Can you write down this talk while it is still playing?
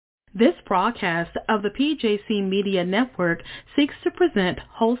This broadcast of the PJC Media Network seeks to present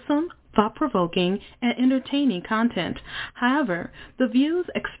wholesome, thought-provoking, and entertaining content. However, the views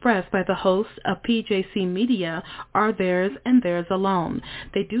expressed by the hosts of PJC Media are theirs and theirs alone.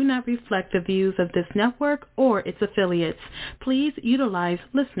 They do not reflect the views of this network or its affiliates. Please utilize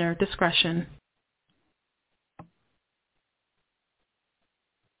listener discretion.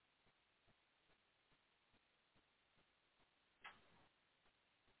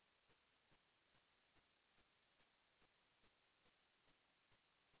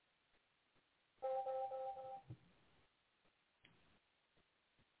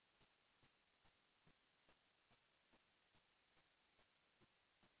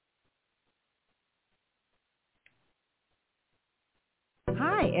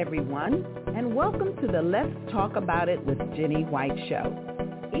 Hi, everyone, and welcome to the Let's Talk About It with Jenny White show.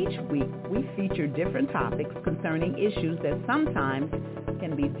 Each week, we feature different topics concerning issues that sometimes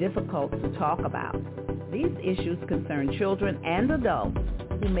can be difficult to talk about. These issues concern children and adults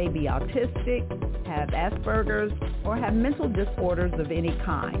who may be autistic, have Asperger's, or have mental disorders of any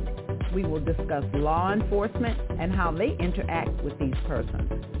kind. We will discuss law enforcement and how they interact with these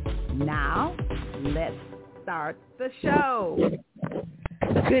persons. Now, let's start the show.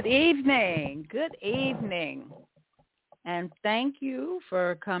 Good evening. Good evening. And thank you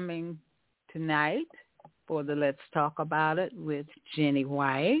for coming tonight for the Let's Talk About It with Jenny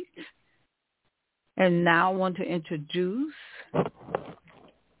White. And now I want to introduce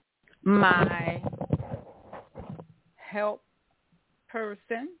my help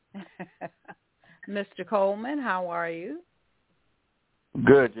person, Mr. Coleman. How are you?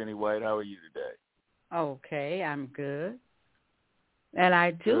 Good, Jenny White. How are you today? Okay, I'm good. And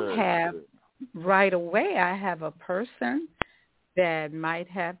I do have, right away, I have a person that might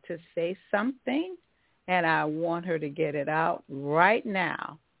have to say something, and I want her to get it out right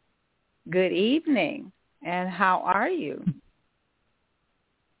now. Good evening, and how are you?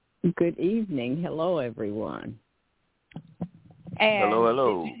 Good evening. Hello, everyone. And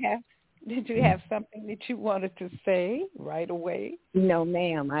hello. Did you have something that you wanted to say right away? No,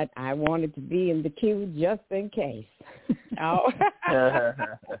 ma'am. I wanted to be in the queue just in case. Oh.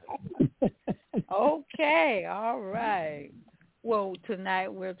 Okay. All right. Well,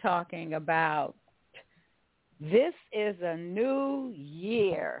 tonight we're talking about this is a new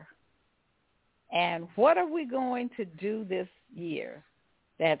year. And what are we going to do this year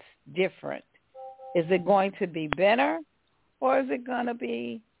that's different? Is it going to be better or is it going to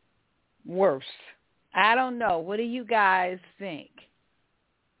be worse? I don't know. What do you guys think?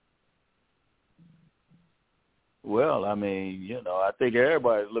 Well, I mean, I think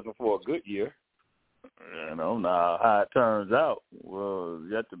everybody's looking for a good year. Now how it turns out, well,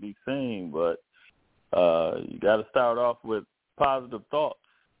 yet to be seen. But you got to start off with positive thoughts.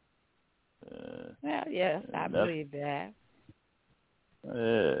 Well, yes, I believe that. Yeah,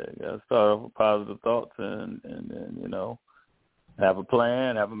 you got to start off with positive thoughts and have a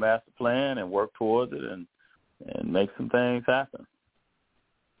plan, have a master plan, and work towards it, and make some things happen.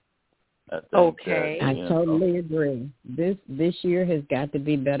 Okay, I totally agree. This year has got to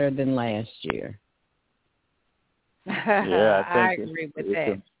be better than last year. Yeah, I agree with that.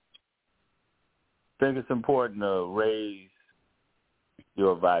 I think it's important to raise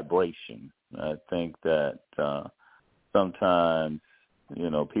your vibration. I think that sometimes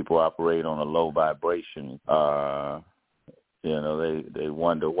people operate on a low vibration. They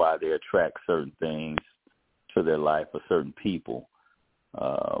wonder why they attract certain things to their life or certain people.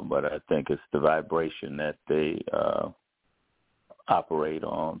 But I think it's the vibration that they operate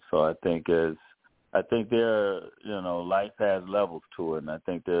on. So I think life has levels to it, and I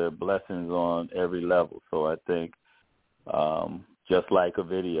think there are blessings on every level. So I think just like a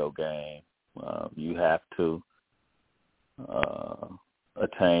video game, you have to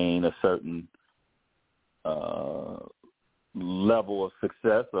attain a certain level of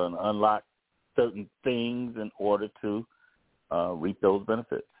success and unlock certain things in order to reap those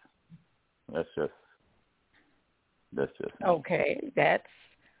benefits. That's just okay. That's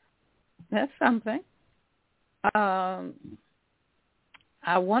something. I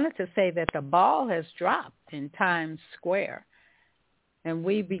wanted to say that the ball has dropped in Times Square, and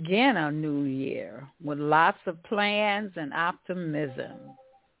we begin a new year with lots of plans and optimism.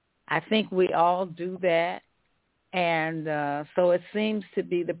 I think we all do that. And so it seems to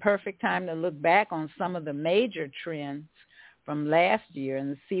be the perfect time to look back on some of the major trends from last year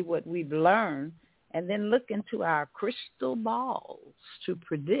and see what we've learned, and then look into our crystal balls to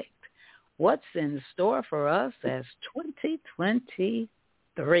predict what's in store for us as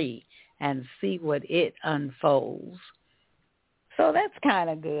 2023 and see what it unfolds. So that's kind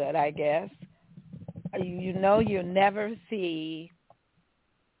of good, I guess. You know, you'll never see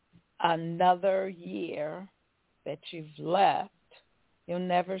another year that you've left. You'll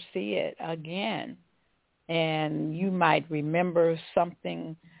never see it again. And you might remember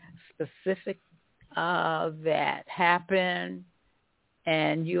something specific that happened,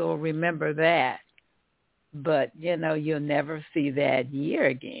 and you'll remember that. But, you know, you'll never see that year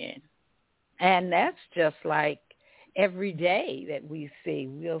again. And that's just like every day that we see.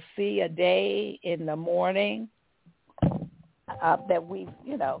 We'll see a day in the morning that we've,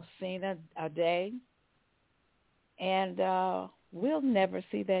 you know, seen a day, and we'll never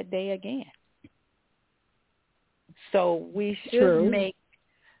see that day again. So we should make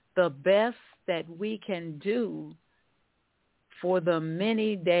the best that we can do for the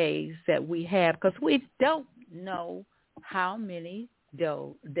many days that we have, because we don't know how many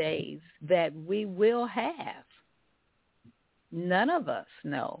days that we will have. None of us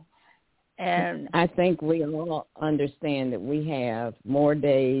know. And I think we all understand that we have more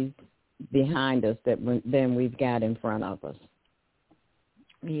days behind us than we've got in front of us.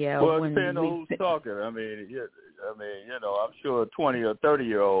 Yeah. Well, depending on who's talking. I mean, you know, I'm sure a 20 or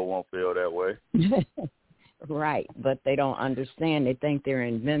 30-year-old won't feel that way. Right, but they don't understand. They think they're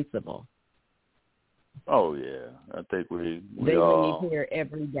invincible. Oh, yeah. I think we leave here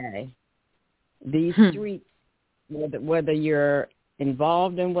every day. These streets, whether you're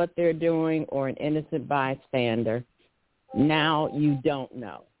involved in what they're doing or an innocent bystander, now you don't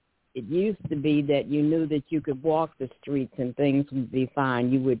know. It used to be that you knew that you could walk the streets and things would be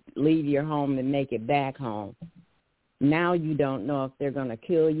fine. You would leave your home and make it back home. Now you don't know if they're going to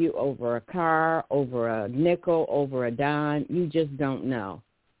kill you over a car, over a nickel, over a dime. You just don't know.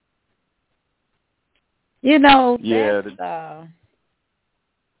 You know, yeah.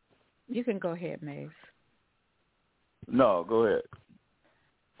 You can go ahead, Maeve. No, go ahead.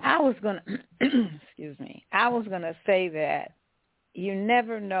 I was going to, excuse me, I was going to say that you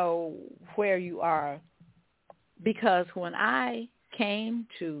never know where you are, because when I came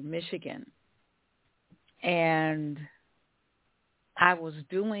to Michigan and I was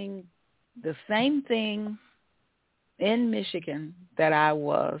doing the same thing in Michigan that I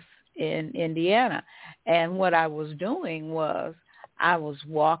was in Indiana. And what I was doing was I was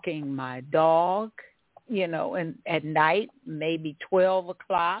walking my dog, you know, and at night, maybe 12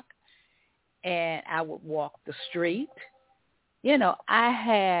 o'clock, and I would walk the street. You know, I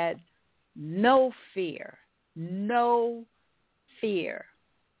had no fear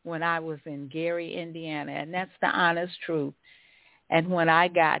when I was in Gary, Indiana, and that's the honest truth. And when I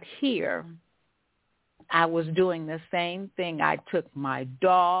got here, I was doing the same thing. I took my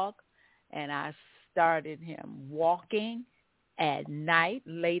dog and I started him walking at night,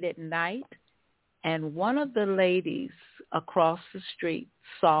 late at night, and one of the ladies across the street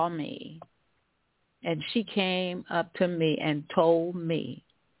saw me, and she came up to me and told me,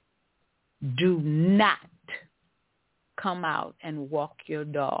 "Do not come out and walk your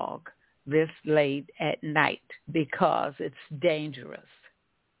dog this late at night because it's dangerous."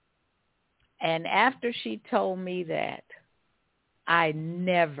 And after she told me that, I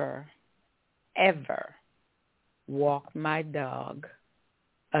never, ever walked my dog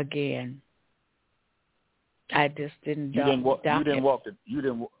again. I just didn't. You didn't walk the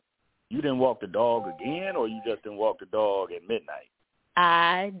dog again, or you just didn't walk the dog at midnight?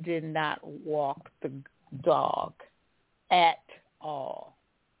 I did not walk the dog at all.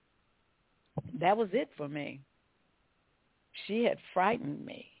 That was it for me. She had frightened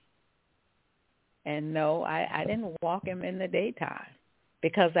me. And no, I didn't walk him in the daytime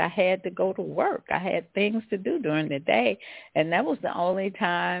because I had to go to work. I had things to do during the day, and that was the only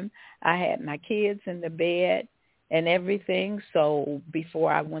time I had my kids in the bed and everything. So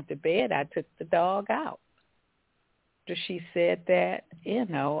before I went to bed, I took the dog out. After she said that, you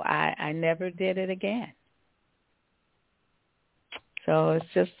know, I never did it again. So it's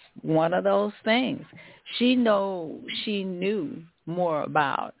just one of those things. She knew more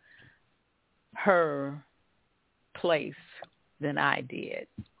about her place than I did,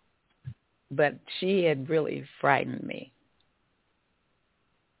 but she had really frightened me.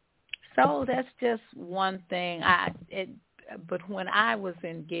 So that's just one thing. But when I was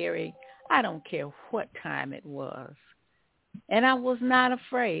in Gary, I don't care what time it was, and I was not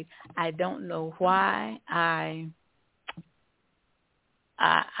afraid. I don't know why. I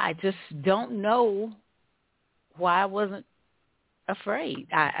just don't know why I wasn't afraid.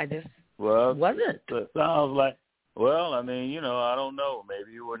 I just wasn't. It sounds like, well, I mean, you know, I don't know.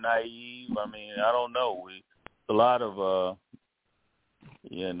 Maybe you were naive. I mean, I don't know. A lot of,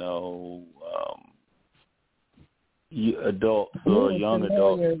 you know, adults or young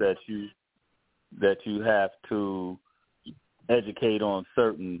adults that you have to educate on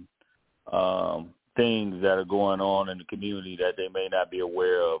certain things that are going on in the community that they may not be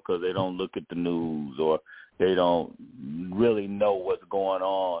aware of because they don't look at the news or they don't really know what's going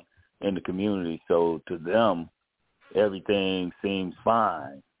on in the community. So to them, everything seems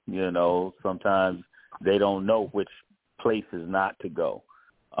fine. Sometimes they don't know which places not to go.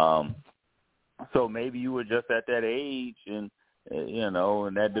 So maybe you were just at that age and, in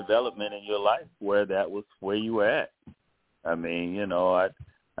that development in your life where that was where you were at. I mean,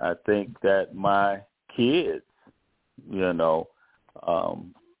 I think that my kids,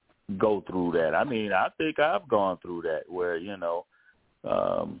 go through that. I mean, I think I've gone through that where,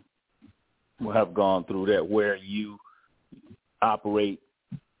 have gone through that where you operate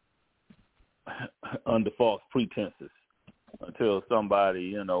under false pretenses until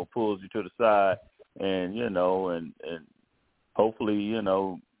somebody, pulls you to the side and, and hopefully,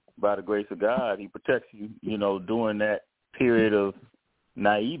 by the grace of God, he protects you, during that period of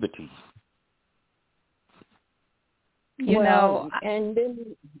naivety. And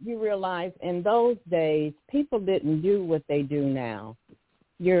then you realize in those days, people didn't do what they do now.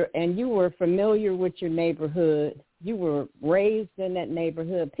 You were familiar with your neighborhood. You were raised in that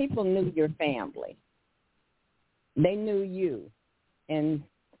neighborhood. People knew your family. They knew you. And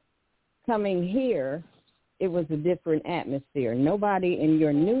coming here, it was a different atmosphere. Nobody in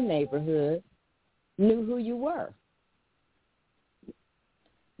your new neighborhood knew who you were.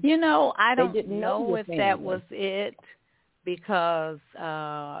 I don't know if that was it because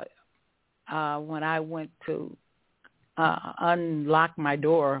when I went to unlock my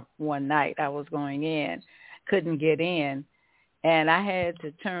door one night, I was going in, couldn't get in, and I had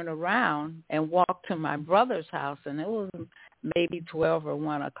to turn around and walk to my brother's house, and it was maybe 12 or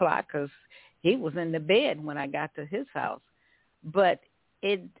 1 o'clock because he was in the bed when I got to his house. But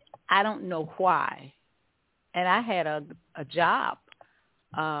I don't know why. And I had a job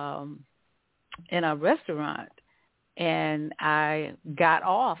in a restaurant, and I got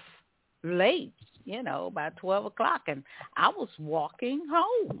off late, by 12 o'clock, and I was walking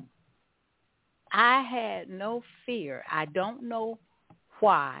home. I had no fear. I don't know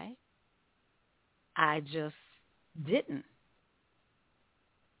why. I just didn't.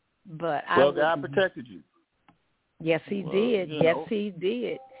 But God protected you. Yes, he did. Yes, he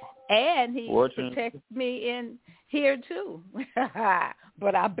did. And he protected me in here, too.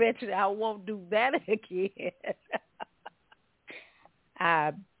 But I bet you I won't do that again.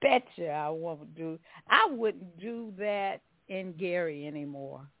 I bet you I won't do. I wouldn't do that in Gary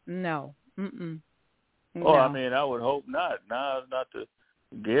anymore. No. Mm-mm. No. Oh, I mean, I would hope not. No, it's not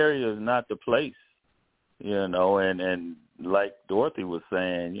Gary is not the place, and like Dorothy was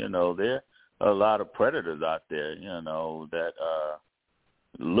saying, there are a lot of predators out there, that are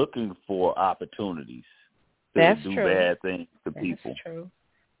looking for opportunities to do bad things to people. That's true.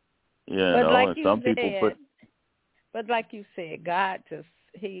 But like and you some said, people But like you said, God just,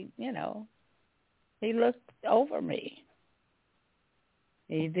 he looked over me.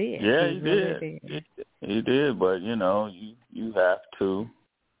 He did. Yeah, he really did. He did, but you have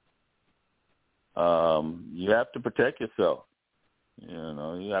to protect yourself.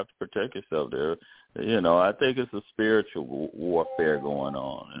 You have to protect yourself there. I think it's a spiritual warfare going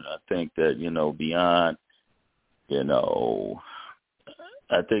on, and I think that beyond,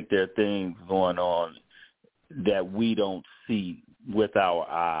 I think there are things going on that we don't see with our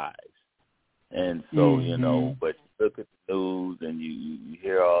eyes. And so, but you look at the news and you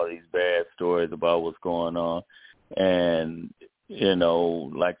hear all these bad stories about what's going on. And,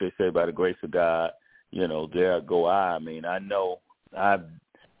 like they say, by the grace of God, there go I. I mean, I know I've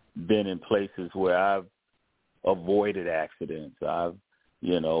been in places where I've avoided accidents. I've,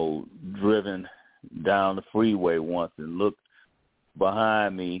 driven down the freeway once and looked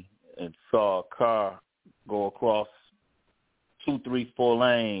behind me and saw a car go across 2, 3, 4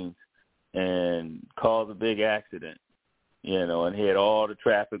 lanes and cause a big accident, and had all the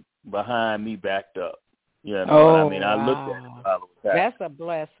traffic behind me backed up. Oh, I mean, I looked at it while it was happening. That's a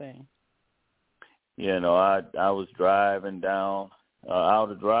blessing. I was driving down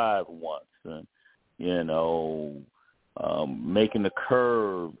Outer Drive once, and making the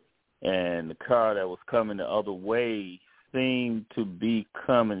curve, and the car that was coming the other way seemed to be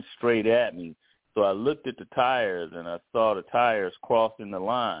coming straight at me. So I looked at the tires, and I saw the tires crossing the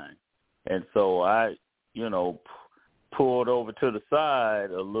line. And so I, pulled over to the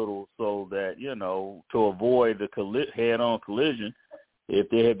side a little so that, to avoid the head-on collision. If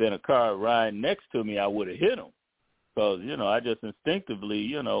there had been a car right next to me, I would have hit him. Because, I just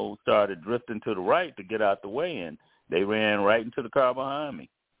instinctively, started drifting to the right to get out the way. And They ran right into the car behind me,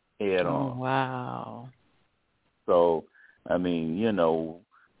 head on. Oh, wow. So, I mean,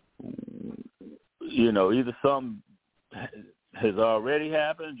 either something has already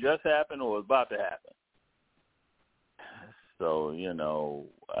happened, just happened, or is about to happen. So,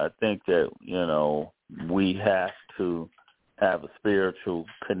 I think that, we have to have a spiritual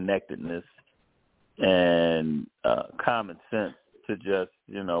connectedness and common sense to just,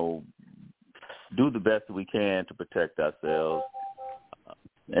 do the best we can to protect ourselves.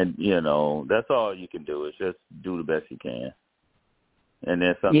 And, that's all you can do is just do the best you can. And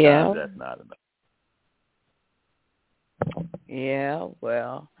then sometimes that's not enough. Yeah,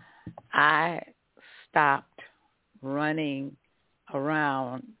 well, I stopped running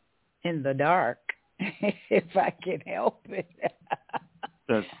around in the dark if I can help it.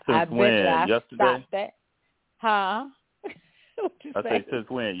 Since I when? bet I Yesterday? stopped that. Huh? I say since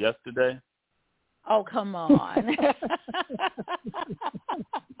when? Yesterday? Oh, come on.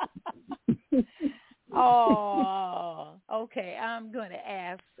 Oh, okay. I'm going to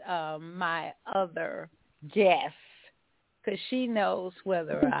ask my other Jess, because she knows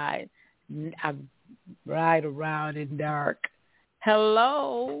whether I ride around in dark.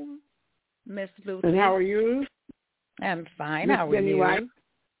 Hello, Miss Lucy. And how are you? I'm fine. Miss How are you? White?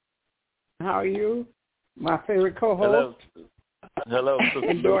 How are you? My favorite co-host. Hello,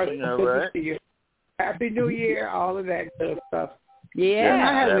 Sister Lucy. All right. Happy New Year, all of that good stuff. Yeah.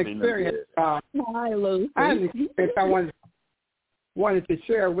 I had an experience. Hi, Lucy. I had an experience I wanted to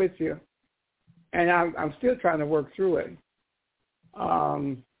share with you, and I'm still trying to work through it.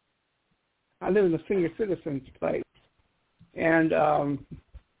 I live in a senior citizens place, and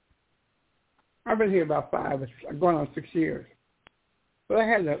I've been here about going on 6 years. But I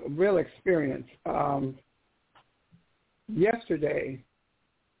had a real experience. Yesterday,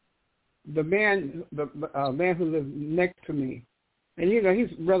 the man who lives next to me, and he's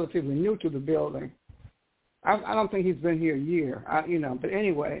relatively new to the building. I don't think he's been here a year. But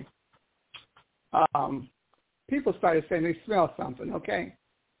anyway, people started saying they smell something. Okay,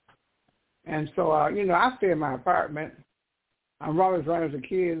 and so I stay in my apartment. I'm always running with the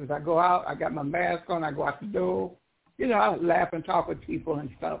kids. If I go out, I got my mask on. I go out the door. I laugh and talk with people and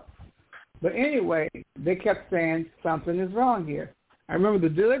stuff. But anyway, they kept saying something is wrong here. I remember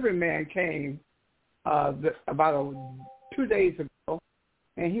the delivery man came about 2 days ago,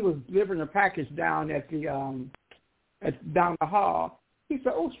 and he was delivering a package down at the down the hall. He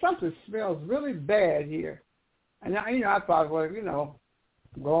said, "Oh, something smells really bad here." And I thought, well,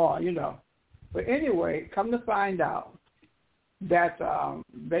 go on, But anyway, come to find out that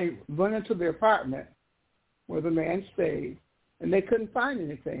they went into the apartment where the man stayed, and they couldn't find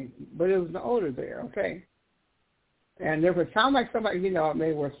anything, but it was an odor there, okay? And there would sound like somebody,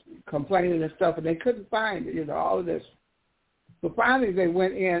 they were complaining and stuff, and they couldn't find it, all of this. So finally they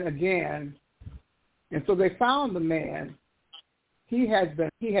went in again, and so they found the man. He had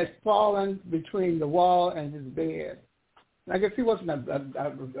fallen between the wall and his bed. I guess he wasn't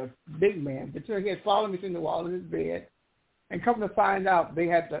a big man, but he had fallen between the wall and his bed. And come to find out, they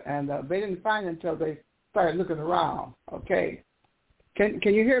didn't find it until they started looking around. Okay, can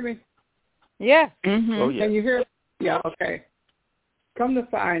you hear me? Yeah. Mm-hmm. Oh, yeah. Can you hear me? Yeah. Okay. Come to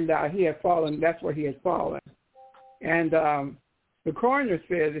find out, he had fallen. That's where he had fallen, and the coroner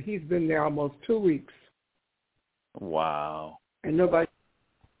said that he's been there almost 2 weeks. Wow. And nobody.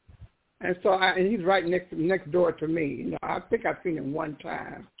 And so, and he's right next door to me. I think I've seen him one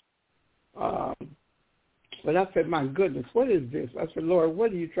time. But I said, my goodness, what is this? I said, Lord,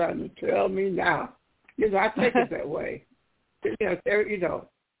 what are you trying to tell me now? I take it that way.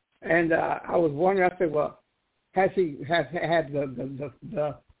 And I was wondering, I said, well, has had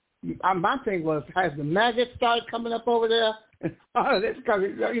my thing was, has the maggots started coming up over there? And all of this, because,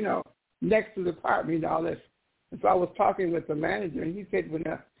 next to the apartment, all this. And so I was talking with the manager, and he said,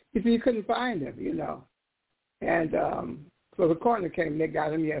 you couldn't find him, And so the coroner came, and they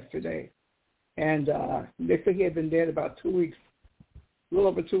got him yesterday. And they said he had been dead about 2 weeks, a little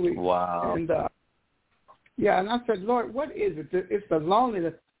over 2 weeks. Wow. And, and I said, Lord, what is it? It's the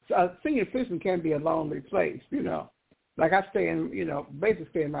loneliness. A senior citizen can be a lonely place, Like I stay in, basically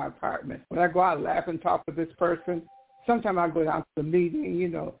stay in my apartment. When I go out, laugh and talk with this person. Sometimes I go down to the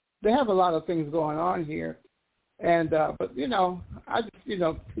meeting, They have a lot of things going on here. And, but, I just,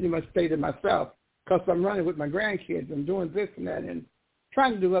 pretty much stay to myself because I'm running with my grandkids and doing this and that and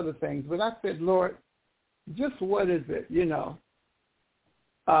trying to do other things. But I said, Lord, just what is it,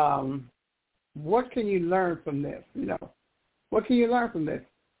 what can you learn from this, What can you learn from this?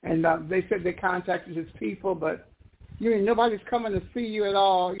 And they said they contacted his people, but, nobody's coming to see you at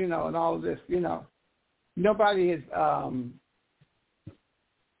all, and all of this, nobody is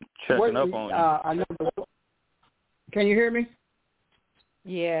checking up on you. I know. Can you hear me?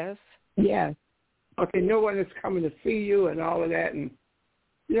 Yes. Yes. Okay, no one is coming to see you and all of that. And,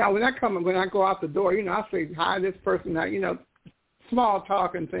 when I go out the door, I say, hi, this person, small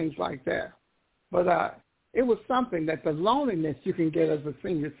talk and things like that. But it was something that the loneliness you can get as a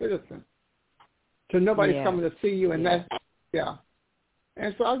senior citizen. So nobody's coming to see you, and that's,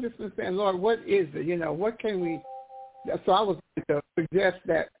 And so I've just been saying, Lord, what is it? What can we, so I was going to suggest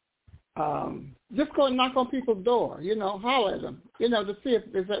that just go and knock on people's door, holler at them, to see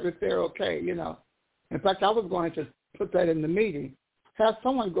if they're okay, In fact, I was going to put that in the meeting, have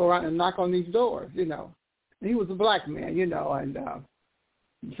someone go around and knock on these doors, And he was a black man,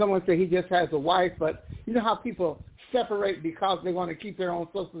 and someone said he just has a wife, but you know how people separate because they want to keep their own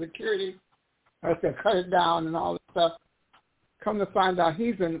Social Security, or if they cut it down and all this stuff. Come to find out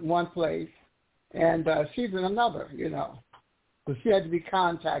he's in one place and she's in another, So she had to be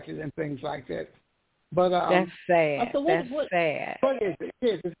contacted and things like that. But that's sad. I said, that's sad. What is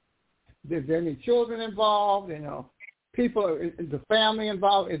it? Is there any children involved? People, is the family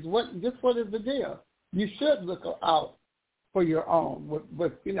involved? What is the deal? You should look out for your own.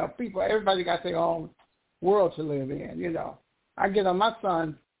 With people, everybody got their own world to live in. I get on my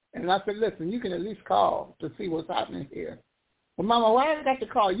son and I said, listen, you can at least call to see what's happening here. Well, Mama, why I got to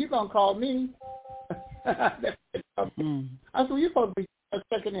call? You gonna call me? I said, well, you're supposed to be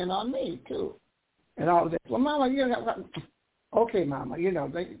checking in on me too, and all of this. Well, Mama, okay, Mama,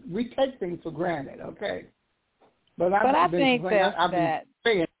 we take things for granted, okay? But I think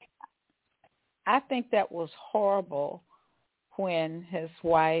I think that was horrible when his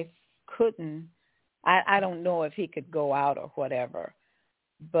wife couldn't. I don't know if he could go out or whatever,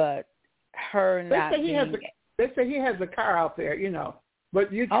 but her not being. They say he has a car out there,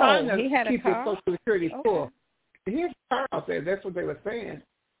 but you're trying to keep his Social Security full. He has a car out there. That's what they were saying.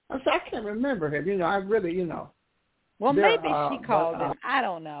 I said, I can't remember him. I really, Well, maybe she called him. I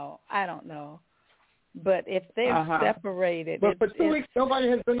don't know. But if they're separated. But for 2 weeks, nobody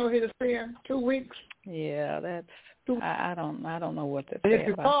has been over here to see him. 2 weeks. Yeah, that's. I don't know what to say. And if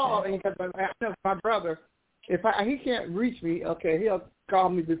you call, and I know my brother, he can't reach me, okay, he'll call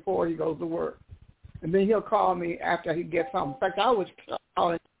me before he goes to work. And then he'll call me after he gets home. In fact, I was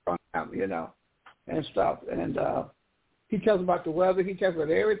calling him, and stuff. And he tells me about the weather. He tells me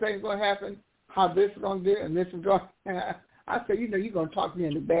about everything's going to happen, how this is going to do, and this is going to I said, you're going to talk me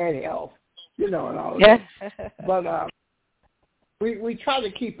into bad health, and all of this. But we try to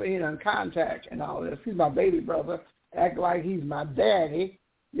keep, in contact and all this. He's my baby brother. Act like he's my daddy,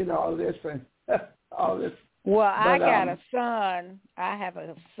 all this and all this. Well, I got a son. I have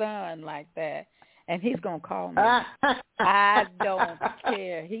a son like that. And he's going to call me. I don't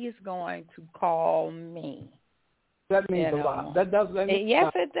care. He's going to call me. That means a lot. That does.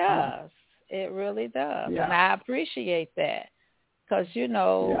 Yes, it does. It really does. Yeah. And I appreciate that. Because,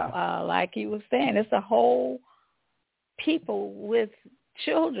 like you were saying, it's a whole people with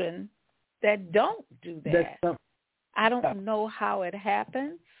children that don't do that. I don't know how it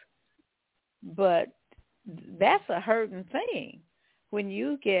happens, but that's a hurting thing. When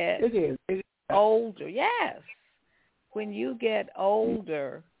you get... It is. Older, yes. When you get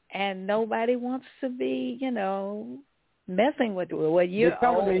older and nobody wants to be, messing with you. Well, you're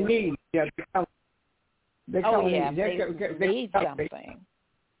old. They need. Yeah, they need something.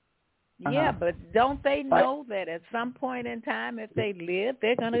 Yeah, but don't they know that at some point in time, if they live,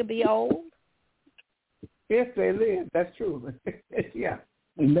 they're going to be old? If they live, that's true. Yeah.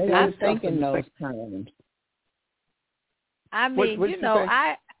 I'm thinking those terms. I mean,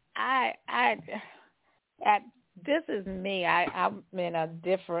 this is me. I'm in a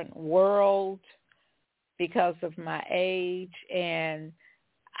different world because of my age, and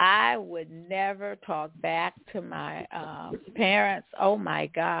I would never talk back to my parents. Oh my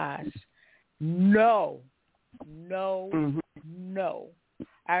gosh, no.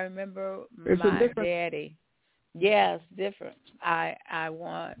 I remember my daddy. Yes, different. I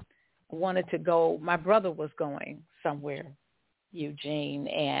wanted to go. My brother was going somewhere, Eugene,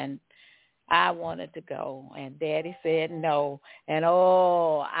 and I wanted to go, and Daddy said no. And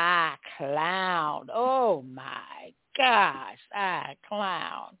I clowned. Oh my gosh, I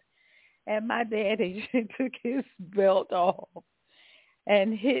clowned. And my daddy took his belt off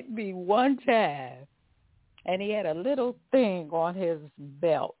and hit me one time. And he had a little thing on his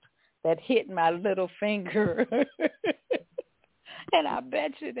belt that hit my little finger. And I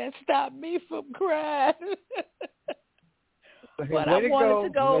bet you that stopped me from crying. But I wanted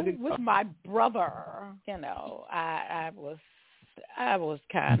to go with my brother. I was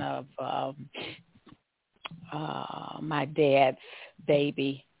kind of my dad's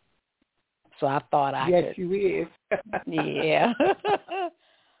baby. So I thought I could. Yes, you is. Yeah.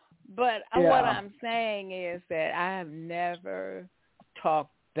 But what I'm saying is that I have never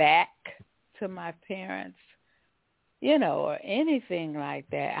talked back to my parents, or anything like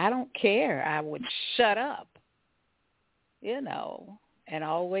that. I don't care. I would shut up, and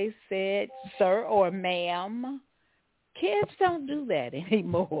always said sir or ma'am. Kids don't do that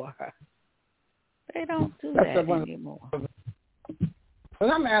anymore. They don't do that anymore. But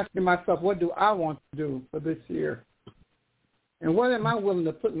I'm asking myself, what do I want to do for this year? And what am I willing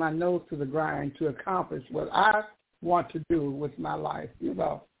to put my nose to the grind to accomplish what I want to do with my life,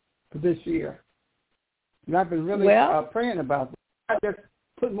 for this year? And I've been really praying about this. I just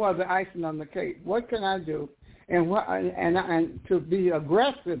put more of the icing on the cake. What can I do? And to be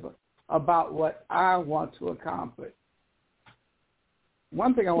aggressive about what I want to accomplish.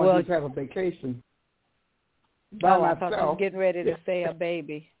 One thing I want to do is have a vacation. I thought you were getting ready to say a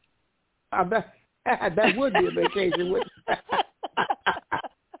baby. I bet that would be a vacation.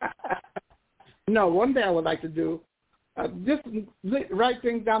 No, one thing I would like to do, just write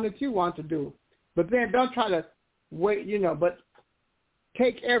things down that you want to do. But then don't try to wait, but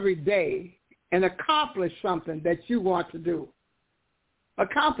take every day and accomplish something that you want to do.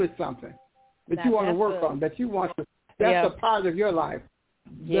 Accomplish something that you want to work on, that you want to. That's a part of your life.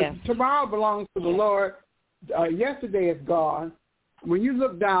 Yeah. Tomorrow belongs to the Lord. Yesterday is gone. When you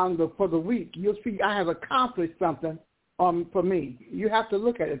look down for the week, you'll see I have accomplished something for me. You have to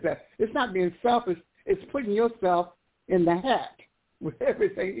look at it that it's not being selfish. It's putting yourself in the hat with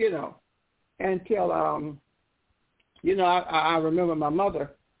everything, Until, I remember my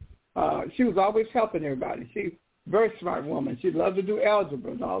mother. She was always helping everybody. She's a very smart woman. She loved to do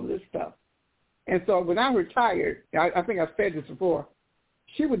algebra and all this stuff. And so when I retired, I think I've said this before,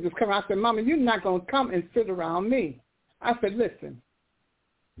 she would just come out and say, Mama, you're not going to come and sit around me. I said, listen,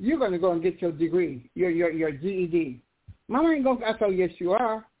 you're going to go and get your degree, your GED. Mama ain't going to. I said, yes, you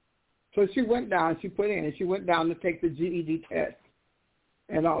are. So she went down, she put in, and she went down to take the GED test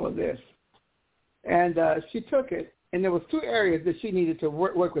and all of this. And she took it, and there was two areas that she needed to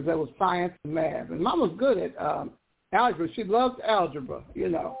work with. That was science and math. And Mom was good at algebra. She loved algebra,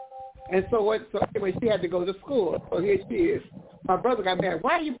 And so anyway, she had to go to school. So here she is. My brother got married.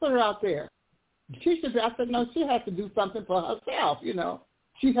 Why you put her out there? I said, no, she has to do something for herself,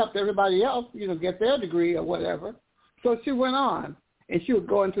 She helped everybody else, get their degree or whatever. So she went on, and she would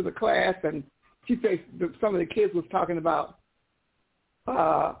go into the class, and she said some of the kids was talking about,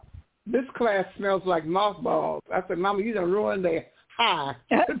 this class smells like mothballs. I said, Mama, you done ruined their high.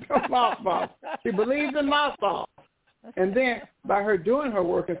 Mothballs. She believes in mothballs. And then by her doing her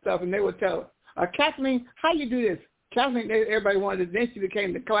work and stuff, and they would tell her, Kathleen, how you do this? Kathleen, everybody wanted it. Then she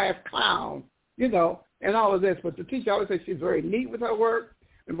became the class clown, and all of this. But the teacher always said she's very neat with her work.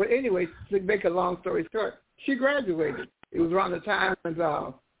 But anyway, to make a long story short, she graduated. It was around the time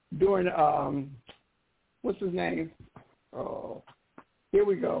during, what's his name? Oh, here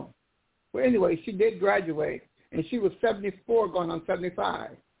we go. Well, anyway, she did graduate, and she was 74 going on 75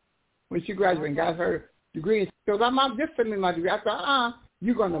 when she graduated and got her degree. And she goes, Mom, just send me my degree. I said,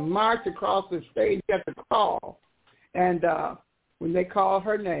 you're going to march across the stage. You have to call. And when they called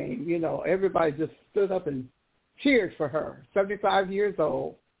her name, everybody just stood up and cheered for her, 75 years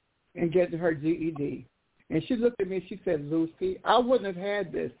old, and getting her GED. And she looked at me and she said, Lucy, I wouldn't have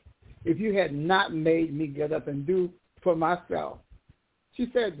had this if you had not made me get up and do for myself. She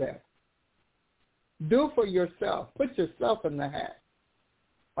said that. Do for yourself. Put yourself in the hat.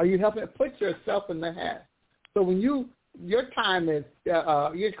 Are you helping? Put yourself in the hat. So when your time is,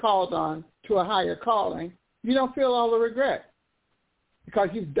 you're called on to a higher calling, you don't feel all the regret because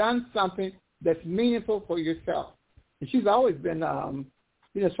you've done something that's meaningful for yourself. And she's always been,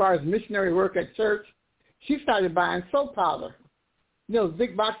 as far as missionary work at church, she started buying soap powder.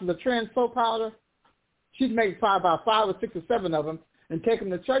 Big boxes of Trend soap powder. She'd make about 5 or 6 or 7 of them and take them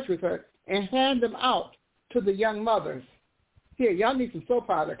to church with her and hand them out to the young mothers. Here, y'all need some soap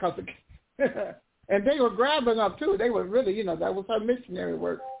powder. And they were grabbing up, too. They were really, that was her missionary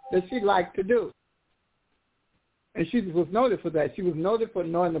work that she liked to do. And she was noted for that. She was noted for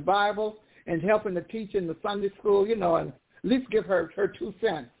knowing the Bible and helping to teach in the Sunday school, and at least give her 2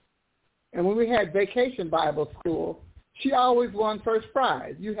 cents. And when we had vacation Bible school, she always won first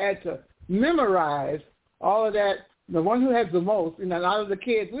prize. You had to memorize all of that. The one who has the most, out of the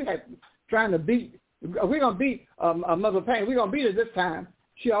kids, we had trying to beat. We're going to beat Mother Payne. We're going to beat her this time.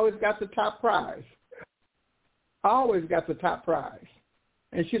 She always got the top prize. Always got the top prize.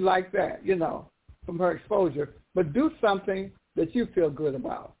 And she liked that, from her exposure. But do something that you feel good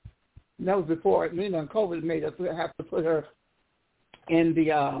about. That was before, COVID made us have to put her in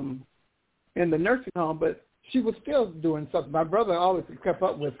the nursing home, but she was still doing something. My brother always kept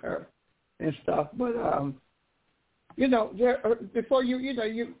up with her and stuff. But, before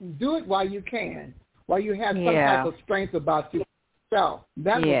you do it while you can, while you have some type of strength about yourself.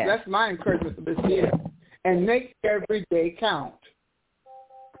 That's my encouragement for this year. And make every day count.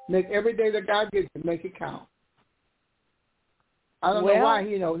 Make every day that God gives you, make it count. I don't know why,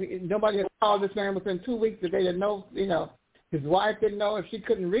 nobody has called this man within 2 weeks that they didn't know, his wife didn't know if she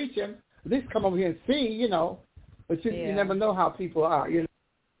couldn't reach him. At least come over here and see, but you never know how people are,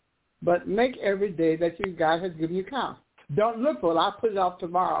 But make every day that God has given you count. Don't look for it. I'll put it off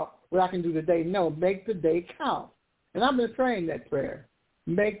tomorrow, what I can do today. No, make the day count. And I've been praying that prayer.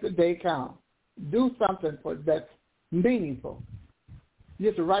 Make the day count. Do something that's meaningful. You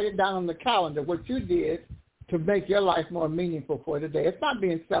have to write it down on the calendar, what you did to make your life more meaningful for today. It's not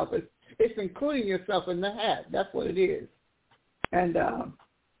being selfish. It's including yourself in the hat. That's what it is. And,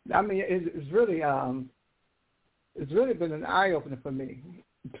 it's really been an eye-opener for me.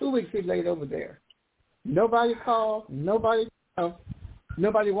 2 weeks he laid over there. Nobody called. Nobody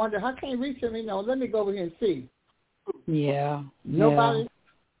wondered, how can you reach him? Let me go over here and see. Yeah. Nobody. Yeah.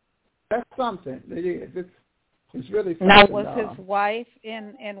 That's something. It is. It's really something. Now, was his wife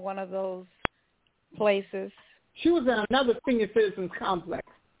in one of those places? She was in another senior citizens complex.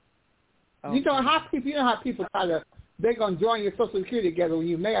 Okay. You know how people they're going to join your Social Security together when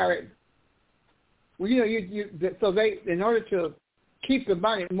you marry. Well, so they, in order to keep the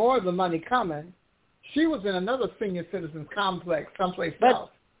money, more of the money coming, she was in another senior citizens complex someplace else,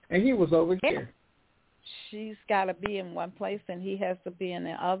 and he was over here. She's got to be in one place, and he has to be in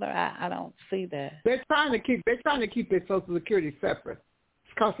the other. I don't see that. They're trying to keep their Social Security separate.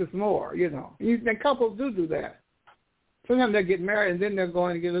 It costs us more, And couples do that. Sometimes they get married, and then they're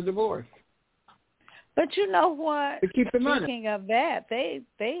going to get a divorce. But you know what? To keep the money. Speaking of that, they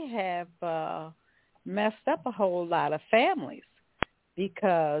have messed up a whole lot of families,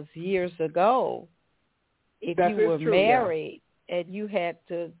 because years ago, if you were married and you had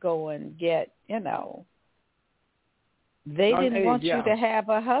to go and get, they didn't want you to have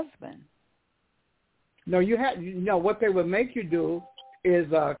a husband. No, what they would make you do is,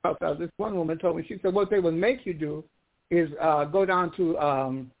 this one woman told me, she said what they would make you do is go down to,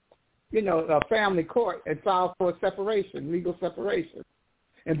 a family court and file for legal separation.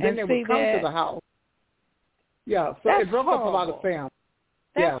 And then they would come to the house. Yeah, so it broke up a lot of families.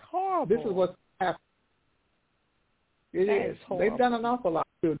 That's horrible. This is what's happening. It is. They've done an awful lot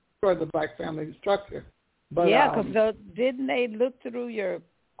to destroy the black family structure. But, because didn't they look through your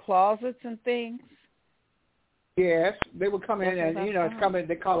closets and things? Yes, they would come in and,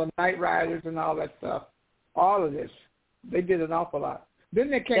 they call them night riders and all that stuff. All of this. They did an awful lot. Then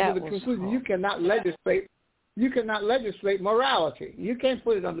they came to the conclusion you cannot legislate morality. You can't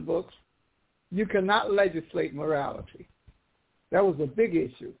put it on the books. You cannot legislate morality. That was a big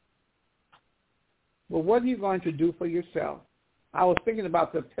issue. Well, what are you going to do for yourself? I was thinking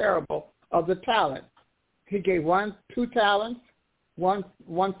about the parable of the talent. He gave one 2 talents, one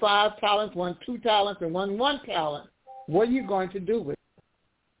 5 talents, one 2 talents, and one 1 talent. What are you going to do with it?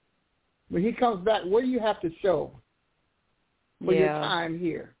 When he comes back, what do you have to show for your time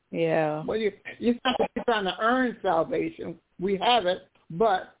here? Yeah. Well, you're not trying to earn salvation. We have it,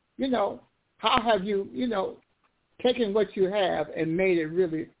 but, how have you, taken what you have and made it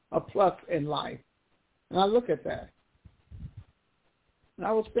really a plus in life? And I look at that. And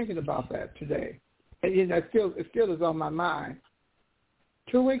I was thinking about that today. And, it still is on my mind.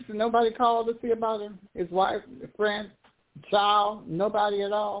 2 weeks and nobody called to see about him, his wife, his friend, child, nobody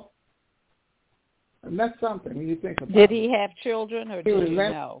at all. And that's something when you think about it. Did he have children, or did you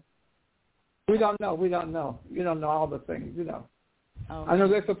know? We don't know. You don't know all the things, Okay. I know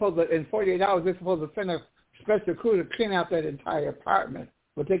they're supposed to, in 48 hours, they're supposed to send a special crew to clean out that entire apartment.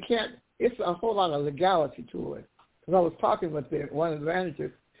 But they can't. It's a whole lot of legality to it. Because I was talking with one of the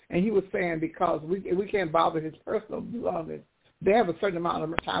managers, and he was saying because we can't bother his personal belongings, they have a certain amount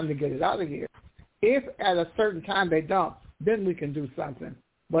of time to get it out of here. If at a certain time they don't, then we can do something.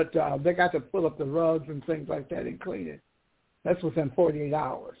 But they got to pull up the rugs and things like that and clean it. That's within 48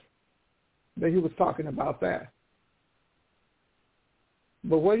 hours. But he was talking about that.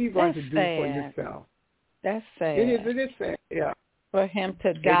 But what are you going to do for yourself? That's sad. It is sad, yeah. For him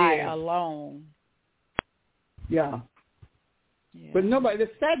to die alone. Yeah. But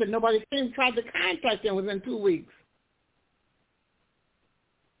it's sad that nobody tried to contact him within 2 weeks.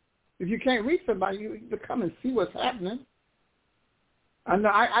 If you can't reach somebody, you come and see what's happening. I know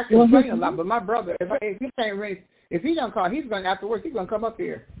I complain a lot, but my brother, if he can't reach, if he don't call, he's going after work. He's going to come up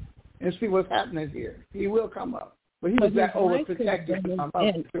here and see what's happening here. He will come up. But he was that overprotective for my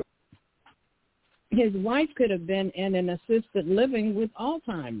mother, too. His wife could have been in an assisted living with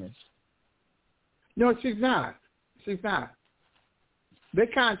Alzheimer's. No, she's not. She's not. They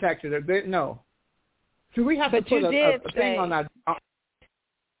contacted her. No. So we have to put a thing on our...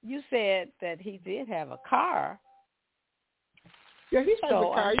 You said that he did have a car. Yeah, he has a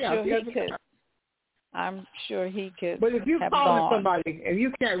car. I'm sure he could. But if you're calling somebody and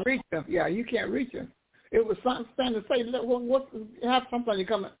you can't reach them, you can't reach them. It was something to say, have somebody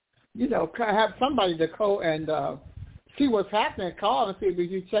come, have somebody to go and see what's happening. Call and see, did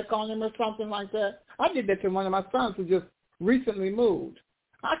you check on him or something like that? I did that to one of my sons who just recently moved.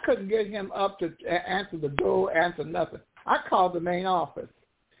 I couldn't get him up to answer the door, answer nothing. I called the main office,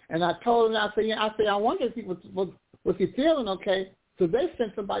 and I told him, I said, I wonder if he was he feeling okay? So they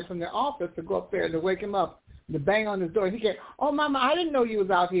sent somebody from their office to go up there to wake him up, to bang on his door. He said, "Oh, Mama, I didn't know you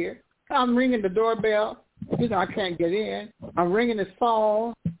was out here." I'm ringing the doorbell. I can't get in. I'm ringing his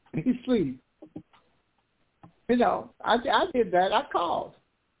phone. He's asleep. I did that. I called.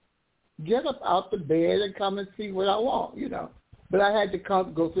 Get up out the bed and come and see what I want, But I had to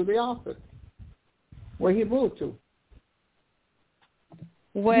go to the office where he moved to.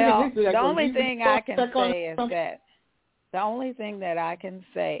 Well, the only thing I can say is that the only thing that I can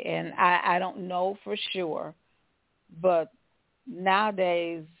say, and I don't know for sure, but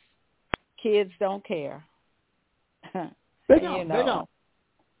nowadays kids don't care. They don't.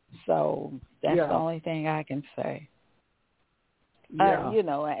 So that's the only thing I can say. Yeah.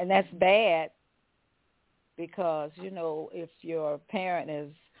 And that's bad because, if your parent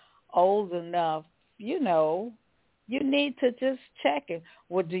is old enough, you need to just check it.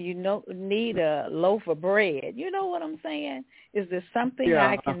 Well, do you need a loaf of bread? You know what I'm saying? Is there something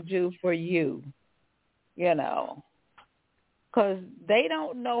I can do for you? Because they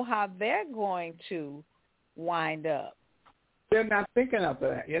don't know how they're going to wind up. They're not thinking of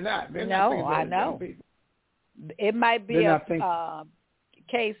that. You're not. No, I know. It might be a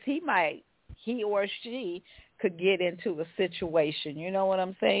case he or she could get into a situation. You know what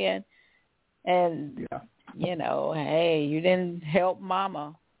I'm saying? And, hey, you didn't help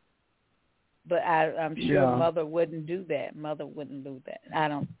Mama. But I'm sure Mother wouldn't do that. Mother wouldn't do that. I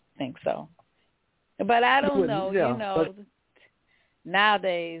don't think so. But I don't know.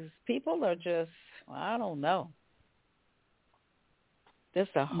 Nowadays, people are just, I don't know.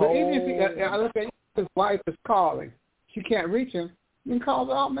 Just a whole... But even if his wife is calling, she can't reach him, you can call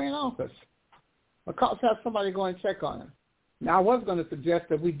the main office. Or have somebody go and check on him. Now, I was going to suggest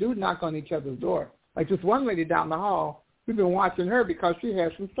that we do knock on each other's door. Like this one lady down the hall, we've been watching her because she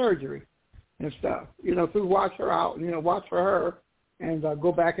has some surgery and stuff. So we watch her out, watch for her and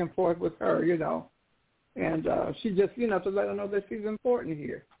go back and forth with her, And she just, to let her know that she's important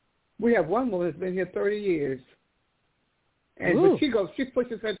here. We have one woman that's been here 30 years. And when she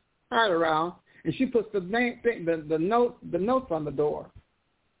pushes her card around and she puts the name thing, the notes on the door.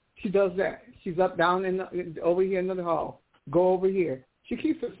 She does that. She's up, down, over here in the hall. Go over here. She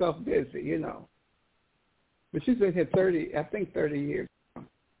keeps herself busy, But she's been here 30 years.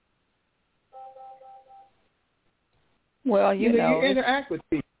 Well, you interact with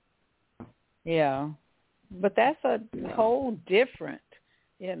people. Yeah. But that's a whole different,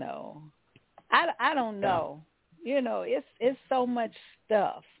 I don't know. It's so much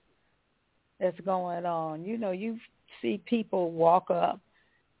stuff that's going on. You see people walk up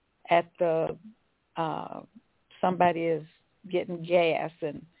at the somebody is getting gas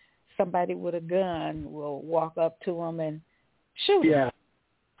and somebody with a gun will walk up to them and shoot them. Yeah.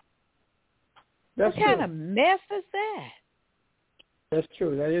 What kind of mess is that? That's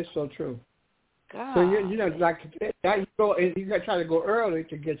true. That is so true. God. So like you go, you got to try to go early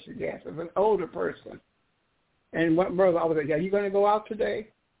to get your gas. As an older person, and one brother, I was like, "Are you going to go out today?"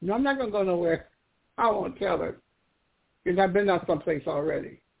 No, I'm not going to go nowhere. I won't tell her because I've been out someplace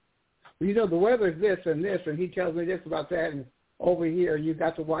already. The weather is this, and he tells me this about that, and over here you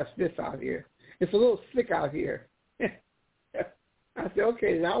got to watch this out here. It's a little sick out here. I said,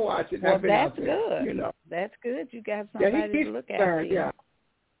 okay, then I'll watch it. Well, that's good. That's good. You got somebody to look at.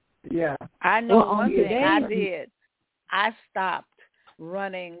 Yeah. I know one thing I did. I stopped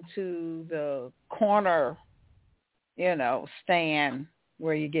running to the corner, stand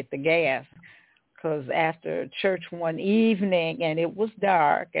where you get the gas, because after church one evening and it was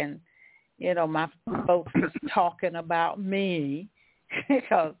dark and, my folks was talking about me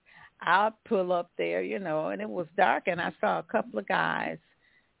because I'd pull up there, and it was dark and I saw a couple of guys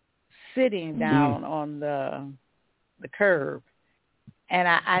sitting down on the curb. And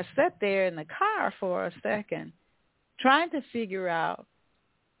I sat there in the car for a second trying to figure out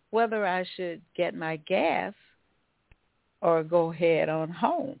whether I should get my gas or go head on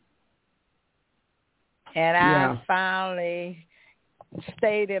home. And I finally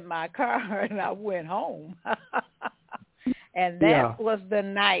stayed in my car and I went home. And that was the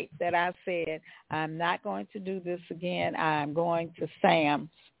night that I said, I'm not going to do this again. I'm going to Sam's.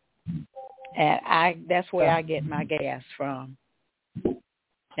 And that's where I get my gas from.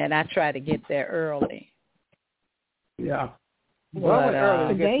 And I try to get there early. Yeah.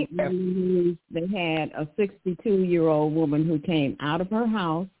 Today, they had a 62-year-old woman who came out of her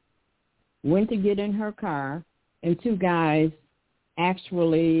house, went to get in her car, and two guys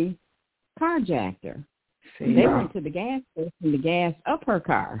actually carjacked her. They went to the gas station to gas up her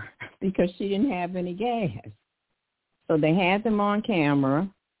car because she didn't have any gas. So they had them on camera,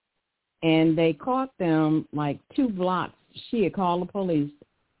 and they caught them like 2 blocks. She had called the police.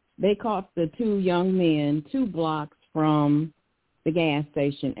 They caught the 2 young men 2 blocks from the gas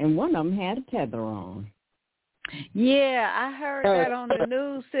station, and one of them had a tether on. Yeah, I heard that on the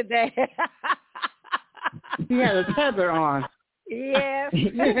news today. He had a tether on. Yes.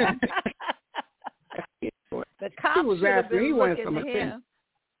 The cops should have been looking at him.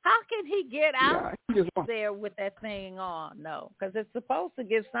 How can he get out there with that thing on? No, because it's supposed to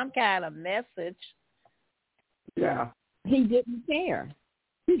give some kind of message. Yeah. He didn't care.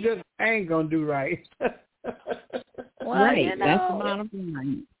 He just ain't going to do right. Well, right, you know, that's the bottom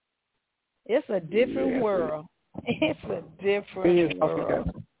line. It's a different world. It's a different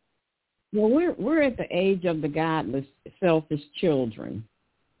world. Well, we're at the age of the godless, selfish children.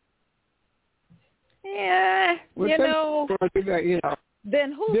 Yeah, you know.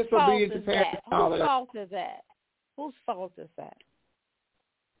 Then whose fault is that? Whose fault is that? Whose fault is that?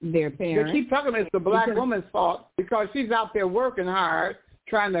 Their parents. They keep talking it's the black woman's fault because she's out there working hard,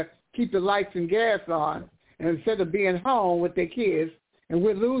 trying to keep the lights and gas on, and instead of being home with their kids, and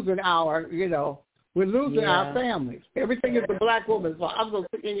we're losing our families. Everything is the black woman's fault. I'm going to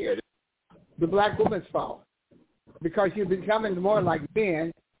sit here. The black woman's fault because you're becoming more like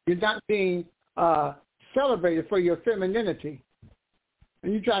men. You're not being celebrated for your femininity,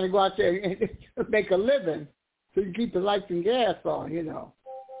 and you're trying to go out there and make a living so you keep the lights and gas on. You know.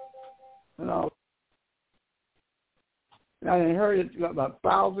 I done heard it about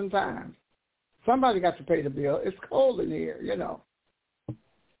 1,000 times. Somebody got to pay the bill. It's cold in here, you know.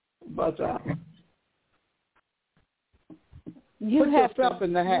 But you put have yourself to,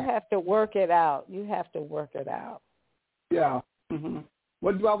 in the hat. You have to work it out. You have to work it out. Yeah. Mm-hmm.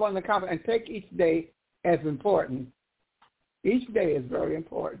 What do I want to comment? And take each day as important. Each day is very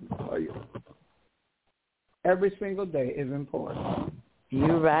important for you. Every single day is important.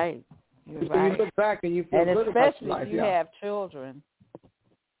 You're right. You're right. You look back and you feel good about especially life. if you have children.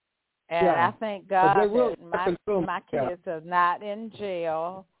 And I thank God that my kids are not in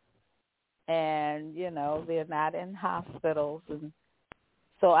jail, and you know they're not in hospitals, and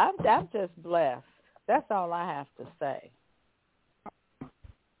so I'm just blessed. That's all I have to say.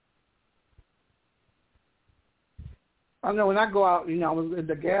 I know when I go out, you know, I was at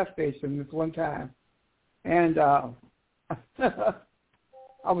the gas station this one time, and I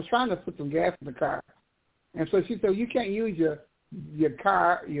was trying to put some gas in the car, and so she said, "You can't use your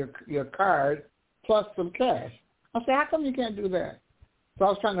card plus some cash." I said, "How come you can't do that?" So I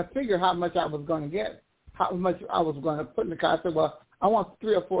was trying to figure how much I was going to get, how much I was going to put in the car. I said, "Well, I want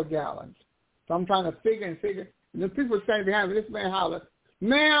 3 or 4 gallons." So I'm trying to figure. And the people were standing behind me. This man hollered,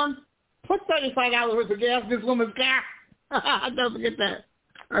 "Ma'am, put $35 worth of gas in this woman's car." I'll never forget that.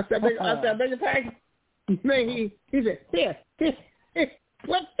 I said, I beg your pardon? He said, "Here,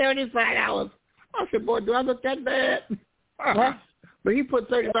 put $35. I said, "Boy, do I look that bad?" But he put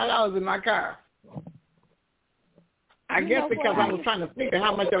 $35 in my car. I guess because I was trying to figure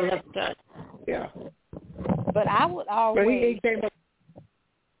how much I would have to tax. Yeah. But I would always, but he came up,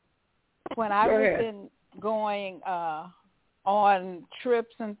 when I was going on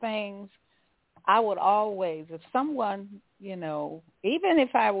trips and things, I would always, if someone, you know, even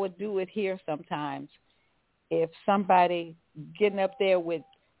if I would do it here sometimes, if somebody getting up there with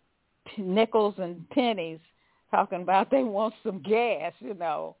nickels and pennies talking about they want some gas, you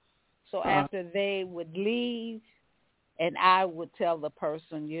know. So after they would leave, and I would tell the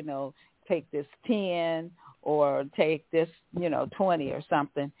person, you know, take this 10 or take this, you know, 20 or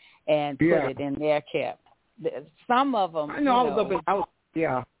something and put it in their cap. Some of them, I know, I was up in house.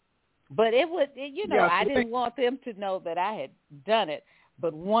 Yeah. But it would, you know, I didn't want them to know that I had done it.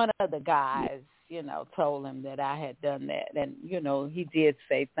 But one of the guys, you know, told him that I had done that. And, you know, he did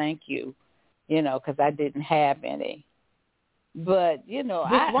say thank you, you know, because I didn't have any. But, you know,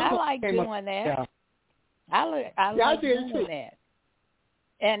 I like doing that. Yeah. I like doing that.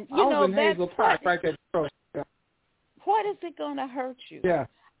 And, I was in Hazel Park right there. What is it going to hurt you? Yeah.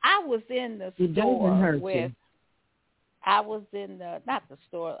 I was in the It store doesn't hurt with, you. I was in the, not the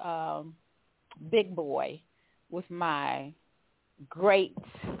store, Big Boy with my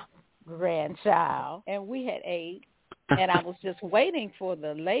great-grandchild, and we had ate, and I was just waiting for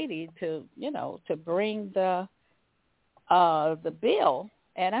the lady to, to bring the bill,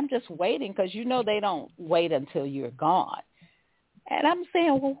 and I'm just waiting because, they don't wait until you're gone. And I'm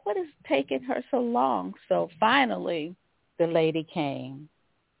saying, well, what is taking her so long? So finally, the lady came,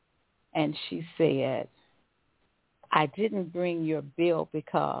 and she said, I didn't bring your bill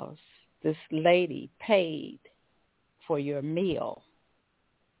because this lady paid for your meal.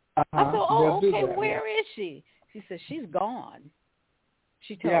 I said, oh, okay, where is she? She said, she's gone.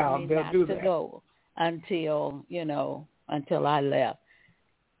 She told me not to go until, until I left.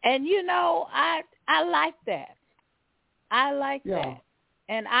 And, I like that. I like that.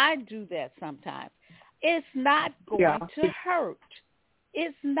 And I do that sometimes. It's not going to hurt.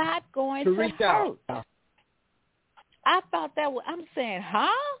 It's not going to hurt. Out. I thought that was, I'm saying,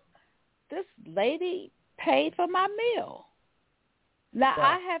 this lady paid for my meal. Now,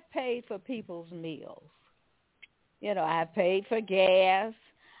 I have paid for people's meals. I have paid for gas.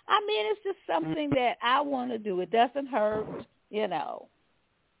 I mean, it's just something that I want to do. It doesn't hurt,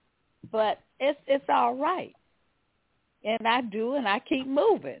 but it's all right. And I do, and I keep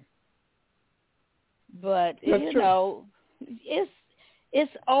moving. But, it's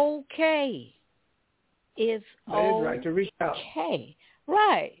okay. It's okay. Right, to reach out.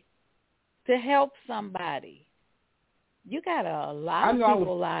 Right. To help somebody. You got a lot of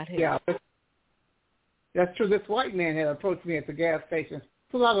people out here. Yeah, that's true. This white man had approached me at the gas station.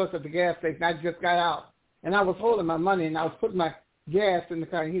 A lot of us at the gas station. I just got out, and I was holding my money, and I was putting my gas in the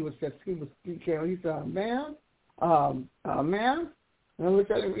car, and he said, ma'am, ma'am, and I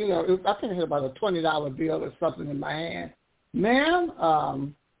looked at him, I think I had about a $20 bill or something in my hand.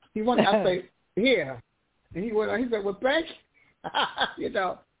 Ma'am, he wanted, I say, here. And he said, well, thank you.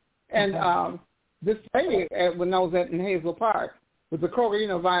 And this lady, when I was in Hazel Park, with the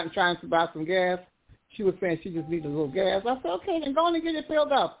Kroger, trying to buy some gas, she was saying she just needed a little gas. I said, okay, then go on and get it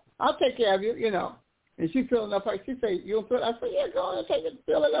filled up. I'll take care of you, And she filled up. She said, you'll fill it? I said, yeah, go on and take it,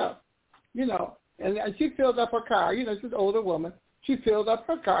 fill it up, And she filled up her car. She's an older woman. She filled up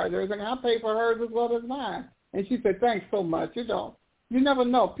her car. I paid for hers as well as mine. And she said, thanks so much. You never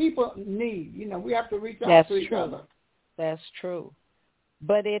know. People need, we have to reach out to each other. That's true.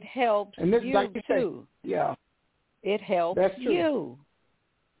 But it helps you, like you too. Say, yeah. It helps you.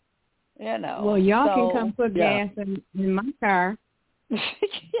 Well, y'all can come put gas in my car.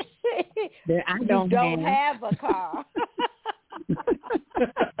 That I don't have a car.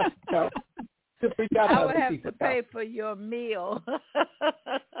 I would have to pay for your meal.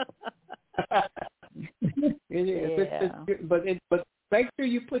 It is, but make sure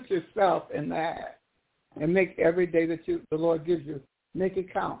you put yourself in that, and make every day that the Lord gives you, make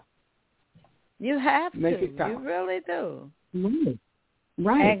it count. You have make to. It count. You really do.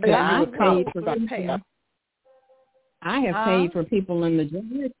 Right. And God paid for people. I have paid for people in the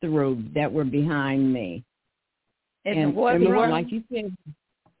drive-thru that were behind me. And people, like you said,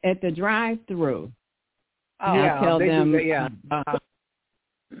 at the drive-thru. I tell them,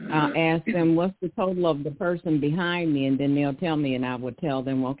 I'll ask them what's the total of the person behind me, and then they'll tell me, and I will tell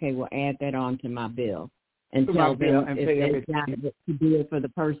them, okay, we'll add that on to my bill, and tell them if they've got to do it for the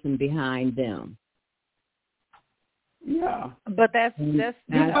person behind them. Yeah, but that's different.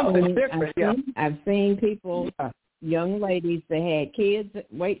 I've seen people, young ladies that had kids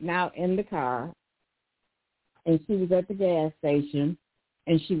waiting out in the car, and she was at the gas station,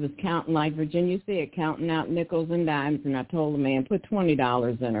 and she was counting, like Virginia said, counting out nickels and dimes, and I told the man, put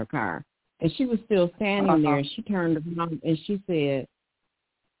 $20 in her car. And she was still standing there, and she turned around, and she said,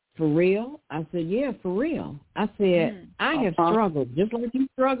 for real? I said, yeah, for real. I said, I have struggled. Just like you're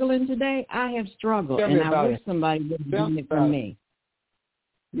struggling today, I have struggled, and I wish somebody would have done it for me.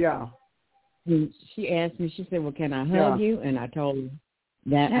 Yeah. And she asked me, she said, well, can I hug you? And I told her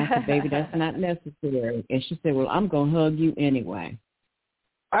that. I said, baby, that's not necessary. And she said, well, I'm going to hug you anyway.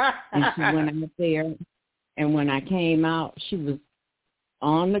 And she went out there, and when I came out, she was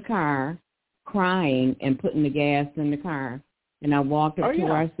on the car crying and putting the gas in the car. And I walked up to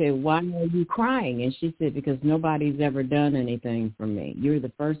her. I said, why are you crying? And she said, because nobody's ever done anything for me. You're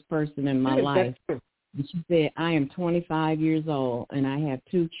the first person in my life. And she said, I am 25 years old, and I have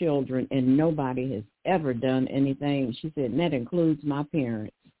 2 children, and nobody has ever done anything. She said, and that includes my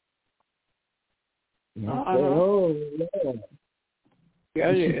parents. And I said, oh, Lord.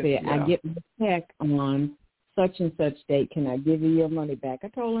 Yeah, she said, I get my check on such and such date, can I give you your money back? I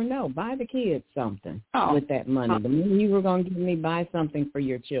told her, no, buy the kids something with that money. The money you were going to give me, buy something for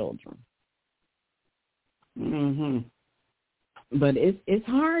your children. But it's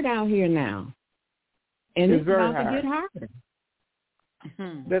hard out here now. And it's about to get harder.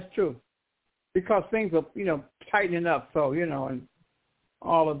 That's true. Because things are, tightening up, so, and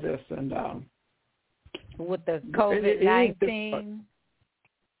all of this. And with the COVID-19.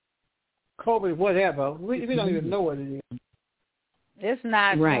 COVID, whatever. We don't even know what it is. It's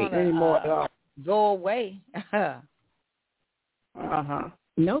not right anymore. Go away.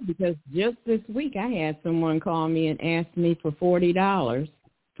 No, because just this week I had someone call me and ask me for $40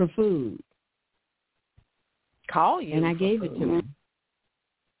 for food. Call you? And I gave it to him.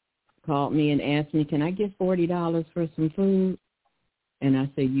 Called me and asked me, can I get $40 for some food? And I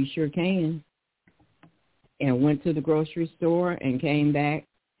said, you sure can. And went to the grocery store and came back,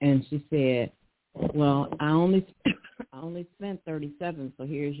 and she said, well, I only spent $37, so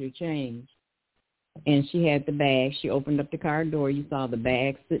here's your change. And she had the bag. She opened up the car door. You saw the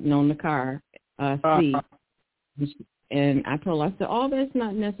bag sitting on the car seat. And I told her, I said, oh, that's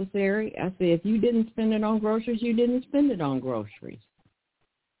not necessary. I said, if you didn't spend it on groceries, you didn't spend it on groceries.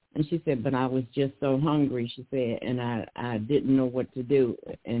 And she said, but I was just so hungry, she said, and I didn't know what to do.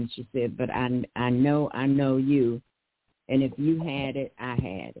 And she said, but I know you, and if you had it, I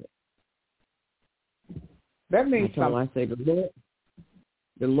had it. That means something. I said,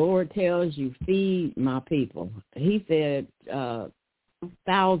 the Lord tells you, feed my people. He fed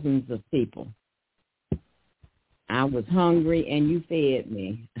thousands of people. I was hungry, and you fed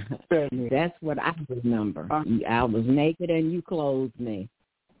me. That's what I remember. I was naked, and you clothed me.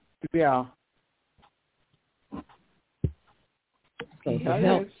 Yeah. So the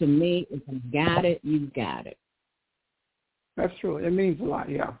help to me, if you got it, you got it. That's true. It means a lot,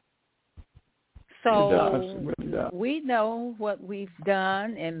 yeah. So we know what we've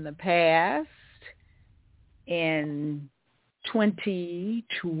done in the past in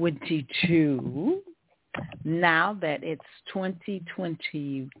 2022. Now that it's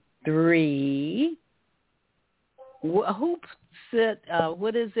 2023, what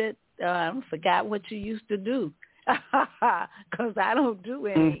is it? I forgot what you used to do because I don't do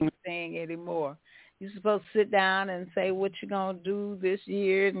anything anymore. You're supposed to sit down and say what you're going to do this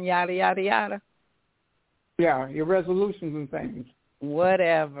year and yada, yada, yada. Yeah, your resolutions and things.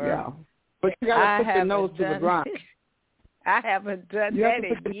 Whatever. Yeah. But you got to put your nose to the ground. I haven't done that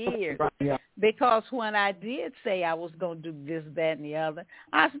in years. Yeah. Because when I did say I was going to do this, that, and the other,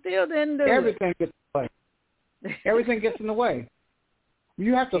 I still didn't do Everything gets in the way. Everything gets in the way.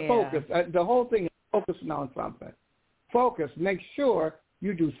 You have to focus. The whole thing is focusing on something. Focus. Make sure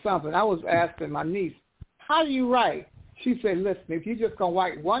you do something. I was asking my niece, how do you write? She said, listen, if you just going to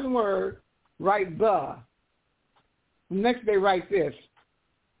write one word, write the. The next day, write this.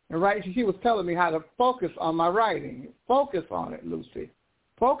 And she was telling me how to focus on my writing. Focus on it, Lucy.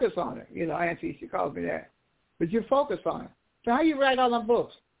 Focus on it. Auntie, she calls me that. But you focus on it. So how you write all the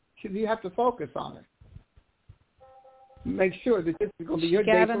books? You have to focus on it. Make sure that this is going to be your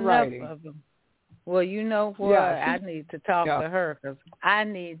day for writing. Of them. Well, you know what? I need to talk to her because I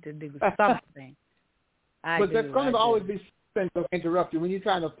need to do something. But there's going to always be something to interrupt you when you're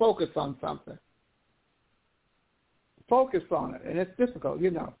trying to focus on something. Focus on it, and it's difficult,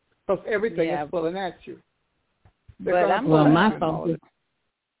 because everything is pulling at you.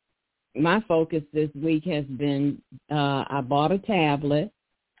 My focus this week has been I bought a tablet,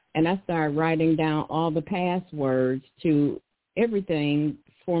 and I started writing down all the passwords to everything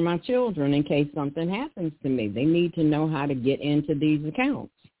for my children in case something happens to me. They need to know how to get into these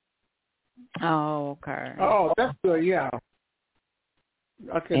accounts. Oh, okay. Oh, that's good, yeah.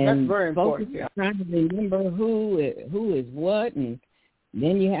 Okay, and that's very important. Yeah. Trying to remember who is what, and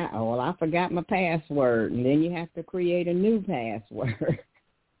then you have, I forgot my password, and then you have to create a new password.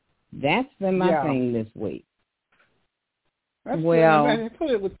 That's been my thing this week. That's good.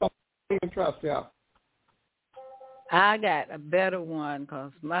 Put it with something you can trust, I got a better one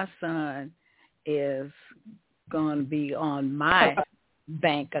because my son is going to be on my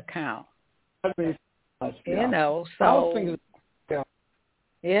bank account. So.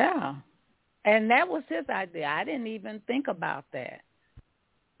 Yeah. And that was his idea. I didn't even think about that.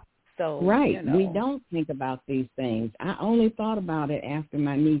 So, right. We don't think about these things. I only thought about it after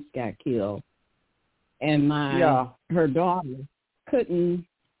my niece got killed. And her daughter couldn't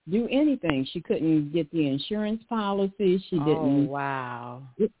do anything. She couldn't get the insurance policy. She didn't. Oh, wow.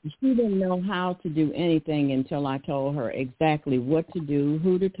 She didn't know how to do anything until I told her exactly what to do,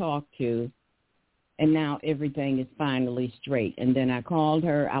 who to talk to. And now everything is finally straight. And then I called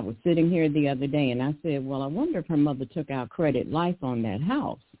her. I was sitting here the other day, and I said, well, I wonder if her mother took out credit life on that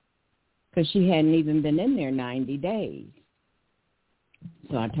house, because she hadn't even been in there 90 days.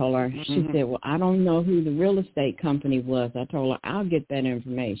 So I told her, she said, well, I don't know who the real estate company was. I told her, I'll get that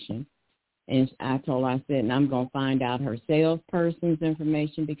information. And I told her, I said, and I'm going to find out her salesperson's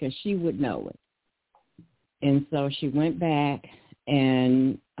information because she would know it. And so she went back,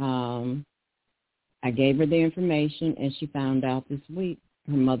 and I gave her the information, and she found out this week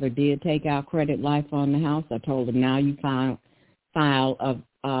her mother did take out credit life on the house. I told her, now you file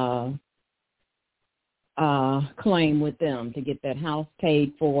a claim with them to get that house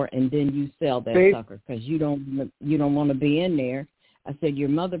paid for, and then you sell that sucker, because you don't want to be in there. I said, your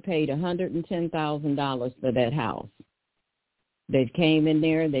mother paid $110,000 for that house. They came in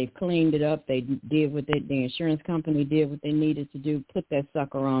there, they've cleaned it up, they did what the insurance company did what they needed to do, put that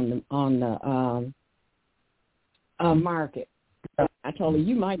sucker on the market. I told her,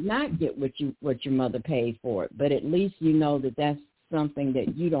 you might not get what your mother paid for it, but at least you know that that's something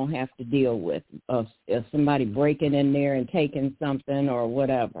that you don't have to deal with of somebody breaking in there and taking something or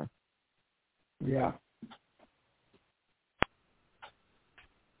whatever. Yeah.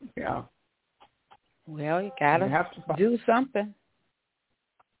 Yeah. Well, you gotta do something.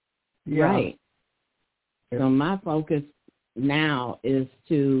 Yeah. Right. So my focus now is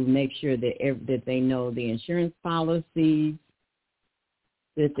to make sure that they know the insurance policies,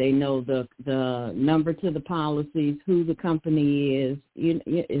 that they know the number to the policies, who the company is.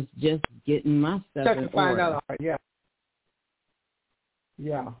 It's just getting my stuff just in to find order. out. Yeah.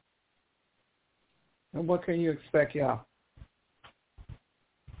 Yeah. And what can you expect? Yeah.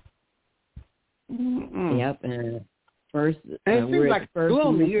 Yep. And first, and it seems like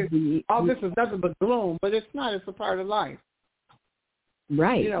gloomy. All this is nothing but gloom, but it's not. It's a part of life.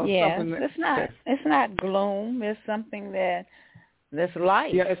 Right. It's not gloom. It's something that's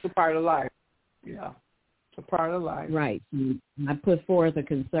life. Yeah, it's a part of life. Yeah, it's a part of life. Right. I put forth a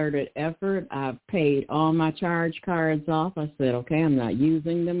concerted effort. I paid all my charge cards off. I said, okay, I'm not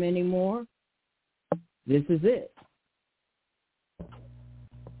using them anymore. This is it.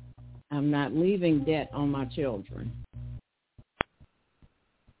 I'm not leaving debt on my children.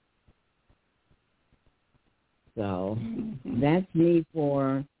 So that's me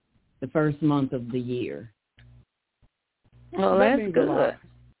for the first month of the year. Well, that's good.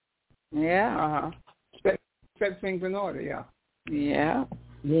 Yeah. Set things in order, yeah. Yeah.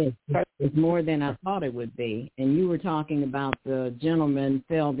 Yes, it's more than I thought it would be. And you were talking about the gentleman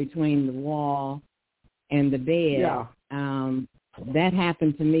fell between the wall and the bed. Yeah. That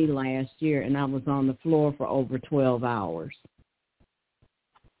happened to me last year, and I was on the floor for over 12 hours.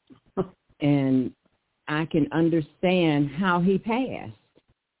 And I can understand how he passed.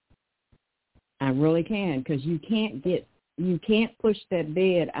 I really can, because you can't push that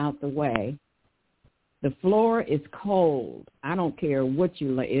bed out the way. The floor is cold. I don't care what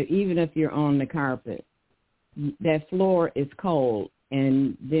you lay, even if you're on the carpet. That floor is cold,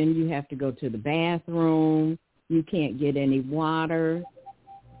 and then you have to go to the bathroom. You can't get any water.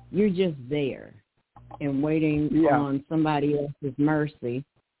 You're just there and waiting on somebody else's mercy.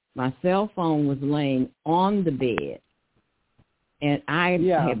 My cell phone was laying on the bed, and I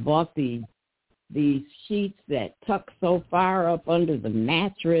had bought these sheets that tuck so far up under the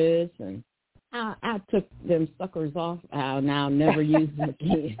mattress, and I took them suckers off. I'll now never use them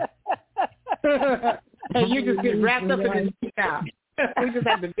again. And you just get wrapped up in the sheet now. We just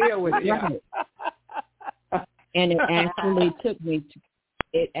have to deal with it. Yeah. And it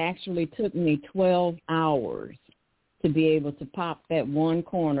actually took me 12 hours to be able to pop that one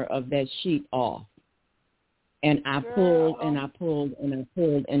corner of that sheet off. And I pulled and I pulled and I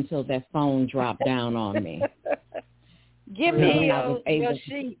pulled until that phone dropped down on me. Give me your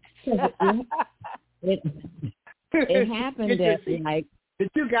sheet. It happened that like that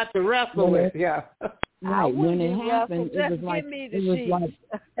you got to wrestle with, yeah. Right. When it happened, it was like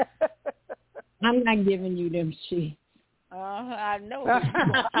I'm not giving you them sheets. I know.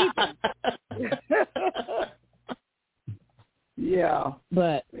 Yeah,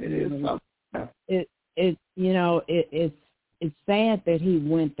 but it is something. It's sad that he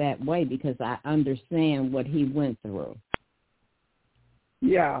went that way, because I understand what he went through.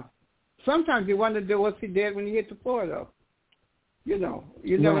 Yeah, sometimes you wonder what he did when he hit the floor, though. You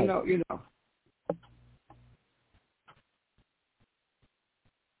never know.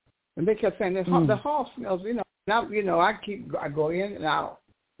 And they kept saying the hall smells. Now I go in and out.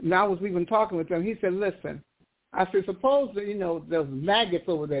 And I was even talking with him. He said, "Listen," I said, "Suppose that there's maggots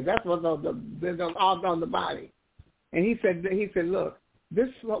over there. That's what they're all on the body." And he said, "Look, this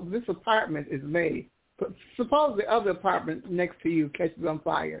apartment is made. Suppose the other apartment next to you catches on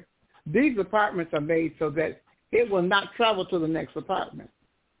fire. These apartments are made so that it will not travel to the next apartment.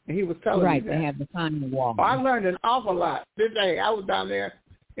 And he was telling me that. Right, they have the time to walk. I learned an awful lot. This day, I was down there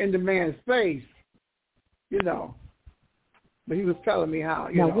in the man's face, you know. But he was telling me how,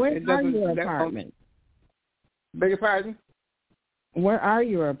 you now, know. where are your apartments? Beg your pardon? Where are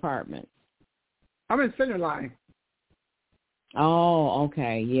your apartments? I'm in Center Line. Oh,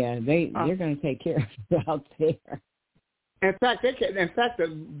 okay, yeah. They're going to take care of you out there. In fact,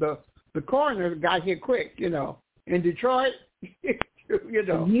 the coroner got here quick, you know. In Detroit, you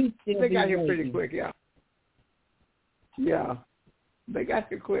know, they got here pretty quick, yeah. Yeah, they got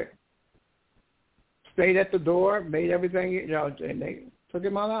here quick. Stayed at the door, made everything, you know, and they took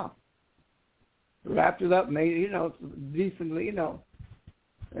him on out. Wrapped it up, made, you know, decently, you know,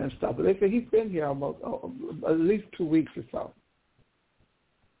 and stuff. But they said he's been here almost at least 2 weeks or so.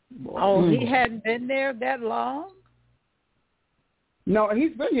 Boy. Oh, he hadn't been there that long? No,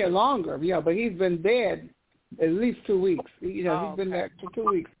 he's been here longer, yeah, but he's been dead at least 2 weeks. You know, he's been there for 2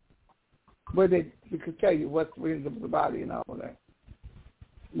 weeks. But they could tell you what's with the body and all of that.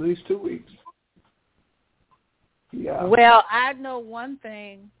 At least 2 weeks. Yeah. Well, I know one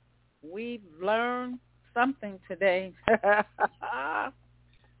thing. We've learned something today.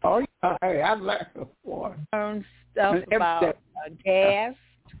 Oh, yeah. Hey, I've learned before. Learned stuff about gas.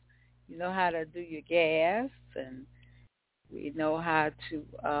 You know how to do your gas, and we know how to,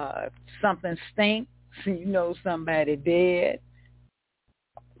 if something stinks, you know somebody dead.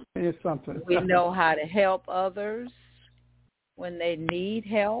 It's something. We know how to help others when they need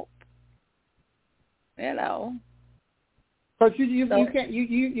help. You know. But you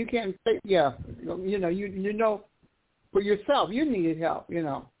can't say, yeah, you know, you know for yourself you needed help, you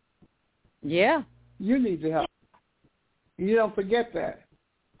know. Yeah. You need the help. You don't forget that.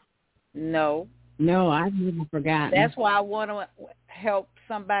 No. No, I've never forgotten. That's why I want to help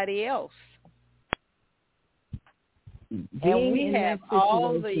somebody else. And we have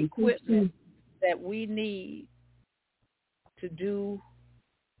all the equipment that we need to do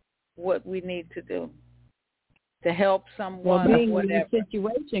what we need to do, to help someone. Well, being or whatever. in a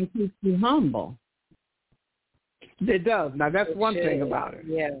situation keeps you humble. It does. Now, that's one thing about it.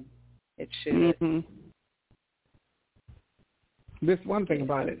 Yeah, it should. Mm-hmm. This one thing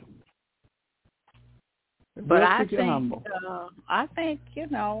about it. But I think, you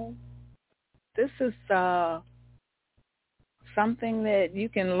know, this is something that you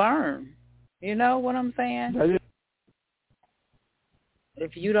can learn. You know what I'm saying?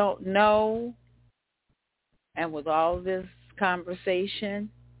 If you don't know, and with all this conversation,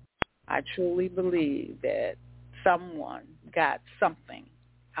 I truly believe that someone got something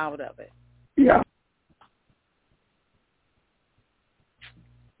out of it. Yeah.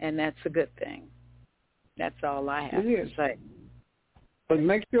 And that's a good thing. That's all I have to say. But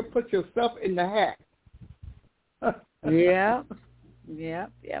make sure you put yourself in the hat. Yeah. Put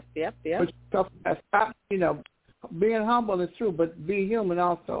yourself, stop, you know, being humble is true, but be human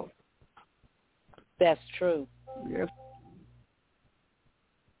also. That's true. Yes.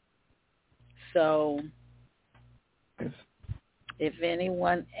 So, if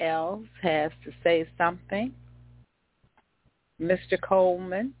anyone else has to say something, Mr.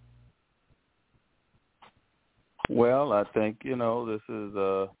 Coleman. Well, I think, you know, this is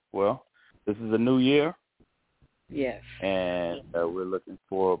a new year. Yes. And we're looking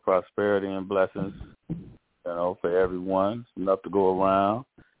for prosperity and blessings, you know, for everyone. Enough to go around.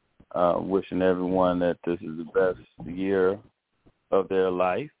 Wishing everyone that this is the best year of their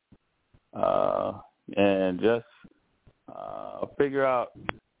life. And just figure out,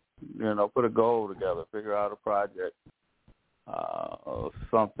 you know, put a goal together, figure out a project, or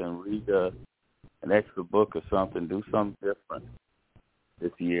something, read an extra book or something, do something different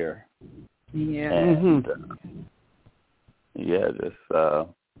this year. Yeah. And, just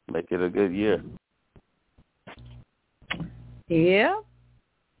make it a good year. Yeah.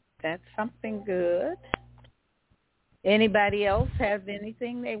 That's something good. Anybody else have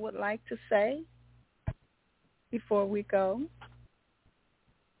anything they would like to say before we go?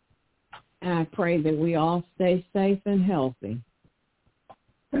 I pray that we all stay safe and healthy.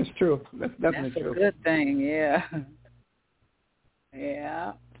 That's true. That's definitely true. That's a good thing, yeah.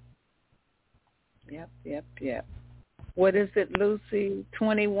 Yeah. Yep. What is it, Lucy?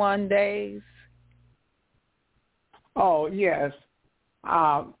 21 days? Oh, yes.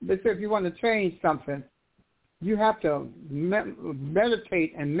 They say if you want to change something, you have to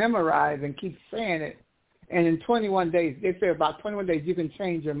meditate and memorize and keep saying it. And in 21 days, they say about 21 days, you can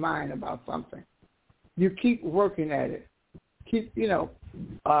change your mind about something. You keep working at it. Keep, you know,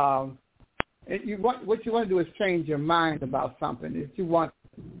 what you want to do is change your mind about something. If you want,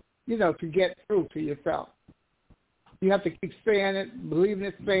 to get through to yourself, you have to keep saying it, believing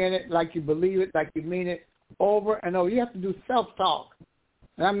it, saying it like you believe it, like you mean it, over and over. You have to do self-talk.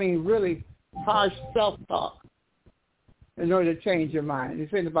 And I mean really harsh self-talk in order to change your mind.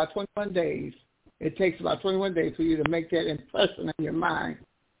 It's in about 21 days. It takes about 21 days for you to make that impression in your mind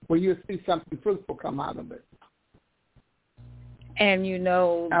where you'll see something fruitful come out of it. And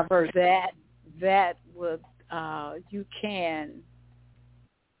that would you can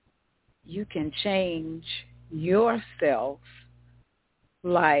change yourself.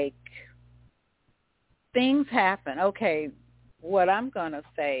 Like, things happen. Okay, what I'm going to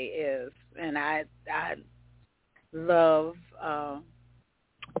say is, and I love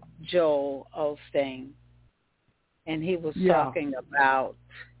Joel Osteen, and he was talking about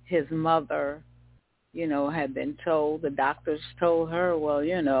his mother, had been told, the doctors told her, well,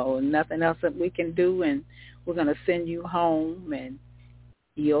 nothing else that we can do, and we're going to send you home and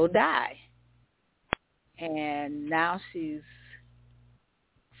you'll die. And now she's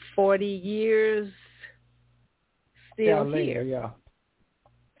 40 years still later, here.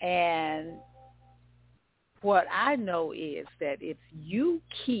 And what I know is that if you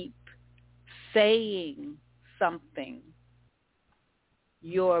keep saying something,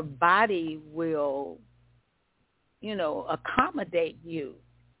 your body will, accommodate you.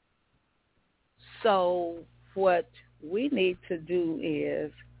 So what we need to do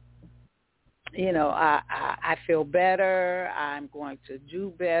is, I feel better, I'm going to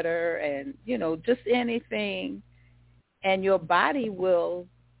do better, and, just anything, and your body will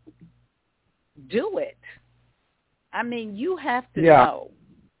do it. I mean, you have to know.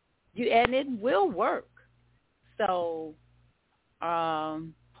 And it will work. So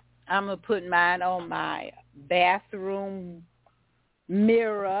I'm going to put mine on my bathroom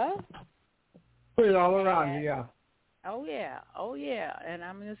mirror. Put it all around you, Oh yeah, and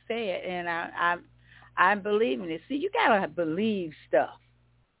I'm gonna say it, and I'm believing it. See, you gotta believe stuff.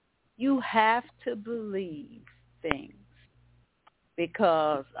 You have to believe things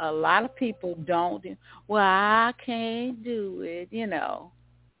because a lot of people don't. Well, I can't do it.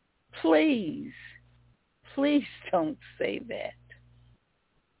 Please don't say that.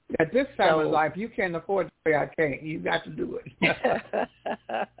 At this time of life, you can't afford to say I can't. You got to do it. You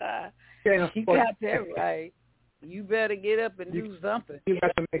got that right. You better get up and do something. You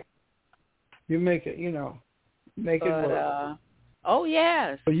got to make it, make it work. Oh,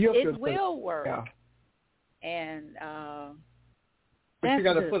 yes, it will work. Yeah. And but you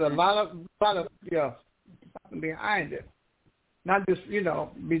got to put a lot of something behind it. Not just,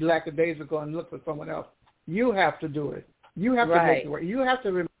 be lackadaisical and look for someone else. You have to do it. You have to make it work. You have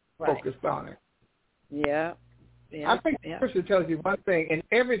to remain focused on it. Yeah. I think Scripture tells you one thing, in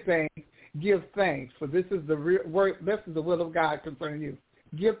everything, give thanks, for this is the this is the will of God concerning you.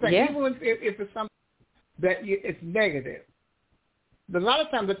 Give thanks, even if it's something that it's negative. A lot of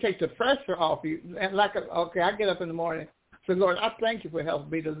times it takes the pressure off you. And I get up in the morning, so Lord, I thank you for helping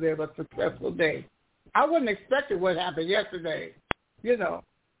me to live a successful day. I wouldn't expect what happened yesterday,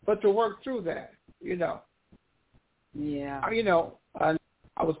 but to work through that, Yeah.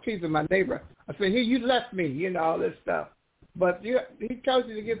 I was teasing my neighbor. I said, "Here, you left me, all this stuff." But he tells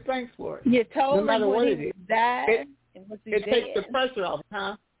you to give thanks for it. You told no matter him what when it he is. died. It takes the pressure off,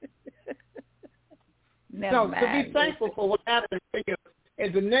 huh? To be thankful for what happened to you,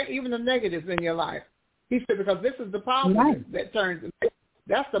 and even the negatives in your life. He said, because this is the positive that turns.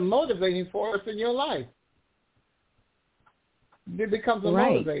 That's the motivating force in your life. It becomes a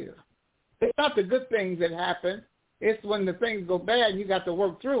motivator. It's not the good things that happen. It's when the things go bad and you got to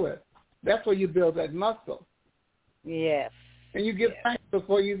work through it. That's where you build that muscle. Yes. And you give thanks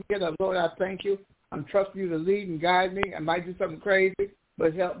before you get up. Lord, I thank you. I'm trusting you to lead and guide me. I might do something crazy,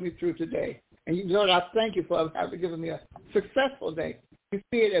 but help me through today. And Lord, I thank you for having given me a successful day. You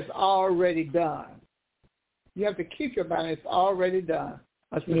see it as already done. You have to keep your mind. It's already done.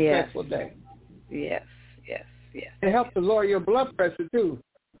 A successful day. Yes. It helps to lower your blood pressure, too.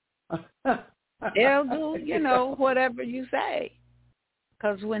 It'll do, whatever you say.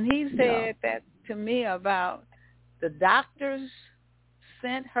 Because when he said that to me about the doctors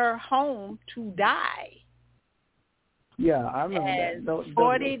sent her home to die. Yeah, I remember and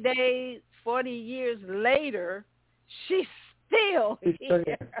that. 40 years later, she's still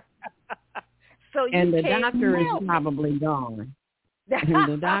here. So and the doctor is probably gone.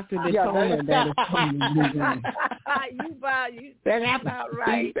 And the doctor that told her that is probably gone. That happened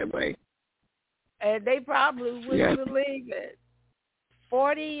right. And they probably wouldn't believe it.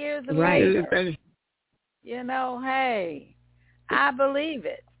 40 years later. Hey, I believe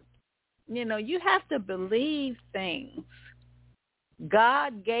it. You know, you have to believe things.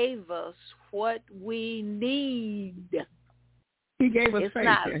 God gave us what we need. He gave us It's faith.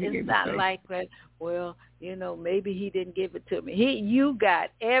 not. Yeah, It's not like that. Well, you know, maybe he didn't give it to me. You got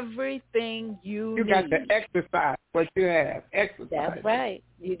everything you need. You got to exercise what you have. Exercise. That's right.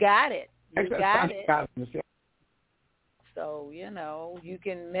 You got it. You got it. Exercise. So, you know, you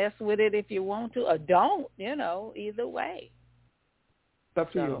can mess with it if you want to, or don't. You know, either way. It's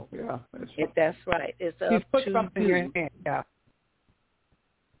up to you. Yeah. That's right. It's up He's put to something you. in your hand. Yeah.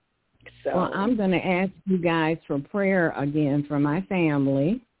 So, well, I'm going to ask you guys for prayer again for my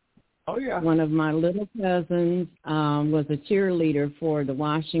family. Oh, yeah. One of my little cousins was a cheerleader for the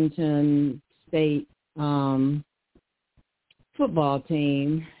Washington State football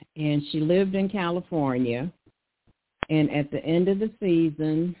team, and she lived in California. And at the end of the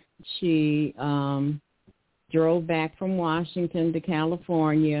season, she drove back from Washington to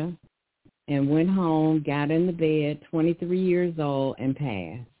California and went home, got in the bed, 23 years old, and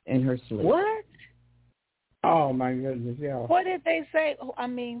passed in her sleep. What? Oh, my goodness, yeah. What did they say? I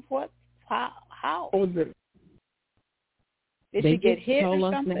mean, what? How? What was it? Did she get hit told or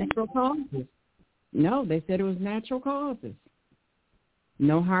us something? natural causes. No, they said it was natural causes.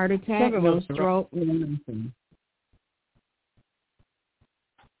 No heart attack, no stroke, no nothing.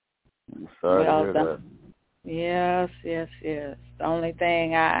 Sorry to hear that. Yes. The only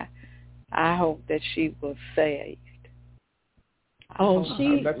thing I hope that she was saved.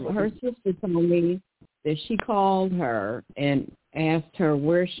 Her sister told me that she called her and asked her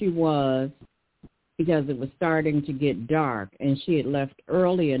where she was because it was starting to get dark, and she had left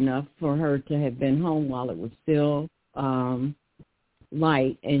early enough for her to have been home while it was still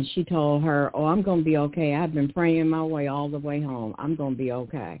light. And she told her, "Oh, I'm going to be okay. I've been praying my way all the way home. I'm going to be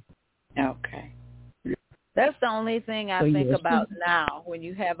okay." Okay. That's the only thing I think about now when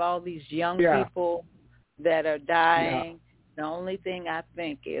you have all these young people that are dying. The only thing I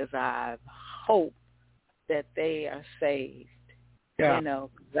think is I hope that they are saved. Yeah. You know,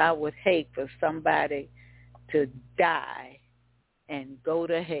 'cause I would hate for somebody to die and go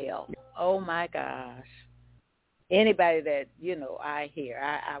to hell. Oh, my gosh. Anybody that, you know, I hear,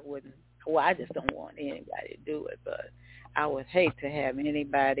 I wouldn't, well, I just don't want anybody to do it, but I would hate to have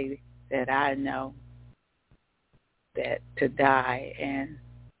anybody that I know that to die and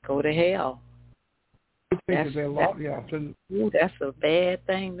go to hell. That's a bad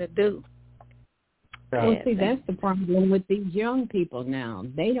thing to do. Well, see, that's the problem with these young people now.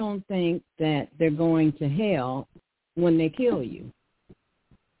 They don't think that they're going to hell when they kill you.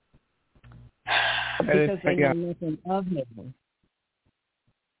 Because they know nothing of hell.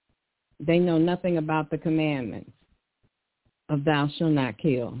 They know nothing about the commandments of thou shalt not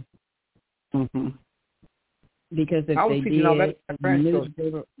kill. Mm-hmm. Because if they did,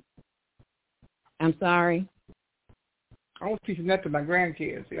 I'm sorry? I was teaching that to my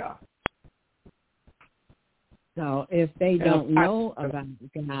grandkids, yeah. So if they don't know about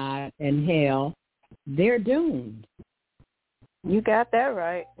God and hell, they're doomed. You got that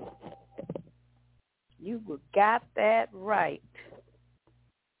right. You got that right.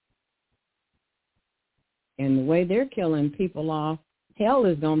 And the way they're killing people off, hell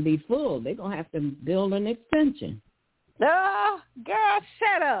is going to be full. They're going to have to build an extension. Oh, girl,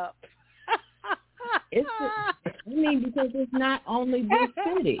 shut up. Because it's not only this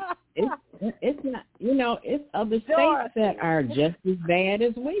city. It's not, it's other states that are just as bad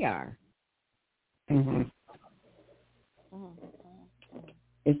as we are. Mm-hmm.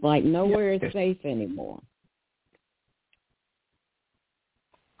 It's like nowhere is safe anymore.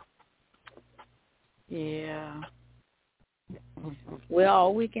 Yeah. Well,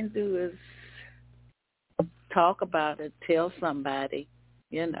 all we can do is talk about it, tell somebody,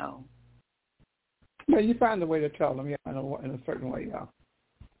 Well, you find a way to tell them, in a certain way,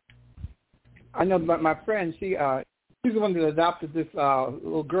 I know, but my friend, she's the one that adopted this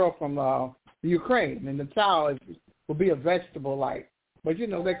little girl from Ukraine, and the child will be a vegetable like. But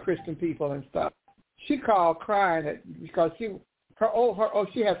they're Christian people and stuff. She called crying because she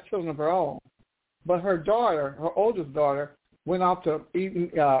has children of her own, but her daughter, her oldest daughter, went off to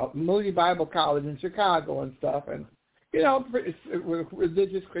Moody Bible College in Chicago and stuff, and it's a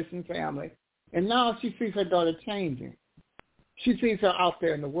religious Christian family. And now she sees her daughter changing. She sees her out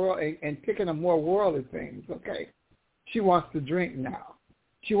there in the world and picking up more worldly things, okay? She wants to drink now.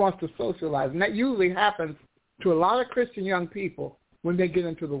 She wants to socialize. And that usually happens to a lot of Christian young people when they get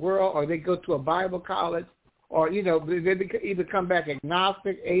into the world or they go to a Bible college or, they either come back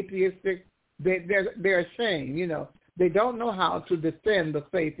agnostic, atheistic. They're ashamed, They don't know how to defend the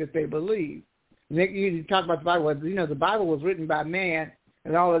faith that they believe. You talk about the Bible. The Bible was written by man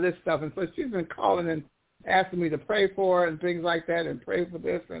and all of this stuff. And so she's been calling and asking me to pray for her and things like that and pray for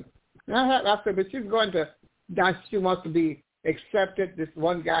this. And I said, but she's going to, now she wants to be accepted. This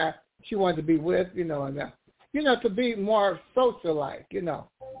one guy she wanted to be with, and to be more social-like, and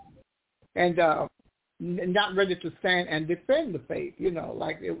not ready to stand and defend the faith,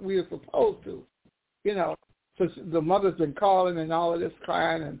 like we were supposed to, So the mother's been calling and all of this,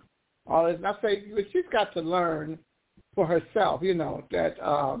 crying and all this. And I say, but she's got to learn for herself, that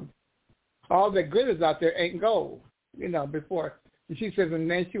all the glitters out there ain't gold, before. And she says, and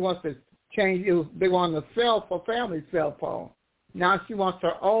then she wants to change. They want a family cell phone. Now she wants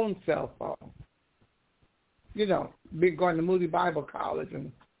her own cell phone. Going to Moody Bible College and,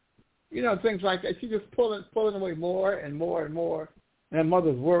 things like that. She's just pulling away more and more and more. And her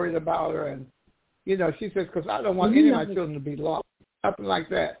mother's worried about her. And, she says, because I don't want any of my children to be lost. Something like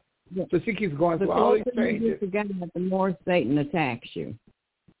that. Yeah. So she keeps going through all these changes. The more Satan attacks you.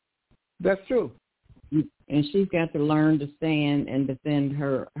 That's true. And she's got to learn to stand and defend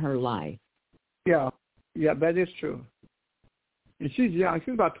her life. Yeah, that is true. And she's young.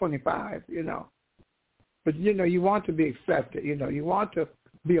 She's about 25, But, you want to be accepted. You want to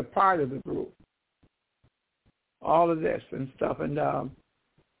be a part of the group. All of this and stuff. And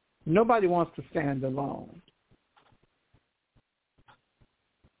nobody wants to stand alone.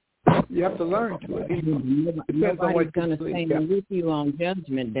 You have to learn to it. Nobody's going to stand with you on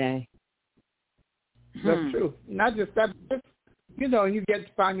Judgment Day. That's true. Not just that, but you get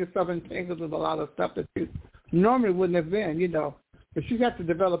to find yourself entangled with a lot of stuff that you normally wouldn't have been, But she has to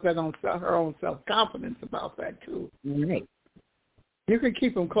develop that her own self-confidence about that, too. Right. You can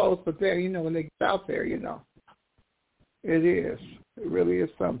keep them close, but then, when they get out there, it is. It really is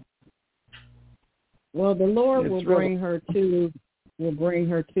something. Well, the Lord will bring her to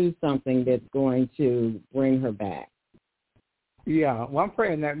something that's going to bring her back. Yeah, well, I'm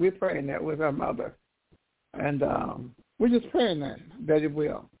praying that. We're praying that with her mother. And we're just praying that it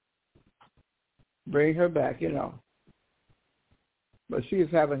will bring her back, But she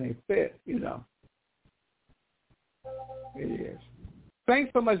is having a fit, It is.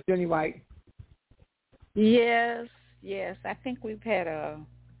 Thanks so much, Jenny White. Yes. I think we've had a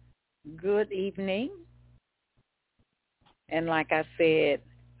good evening. And like I said,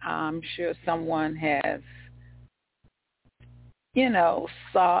 I'm sure someone has,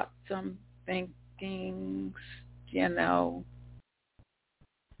 sought some thinkings,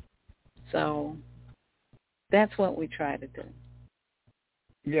 So that's what we try to do.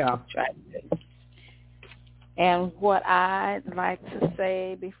 Yeah. And what I'd like to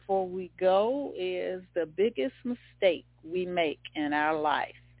say before we go is the biggest mistake we make in our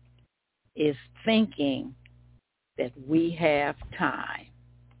life is thinking that we have time.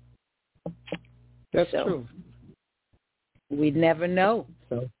 That's true. We never know.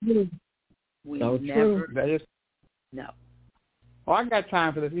 So true. We so never true. That is. know. Oh, I got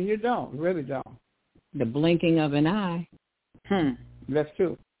time for this. You don't. You really don't. The blinking of an eye. That's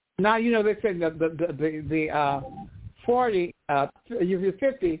true. Now, they say that the 40, if you're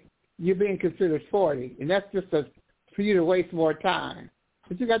 50, you're being considered 40. And that's just for you to waste more time.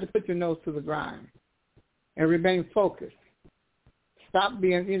 But you got to put your nose to the grind and remain focused. Stop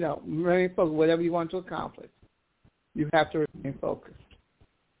being, remain focused. Whatever you want to accomplish, you have to remain focused.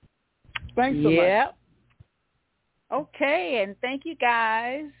 Thanks so much. Yep. Okay, and thank you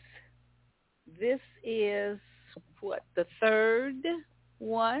guys. This is, the third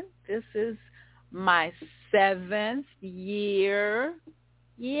one. This is my 7th year.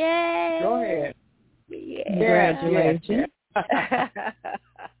 Yay! Go ahead. Yeah. Congratulations.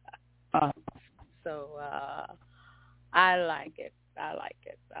 So I like it.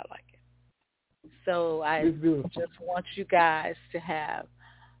 So I just want you guys to have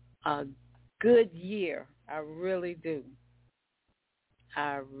a good year. I really do.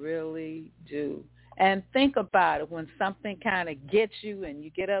 And think about it. When something kind of gets you and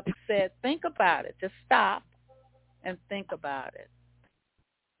you get upset, think about it. Just stop and think about it.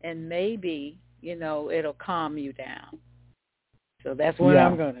 And maybe, it'll calm you down. So that's what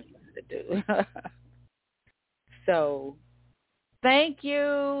I'm going to try to do. So thank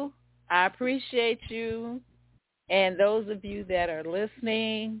you. I appreciate you. And those of you that are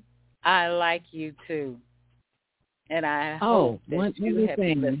listening, I like you too. And I hope that you have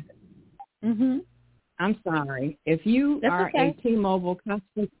listened. Mm-hmm. I'm sorry. If you are a T-Mobile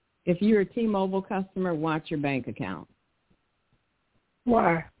customer, if you're a T-Mobile customer, watch your bank account.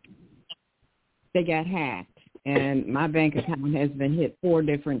 Why? They got hacked, and my bank account has been hit 4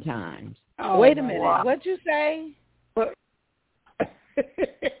 different times. Wait a minute. What'd you say?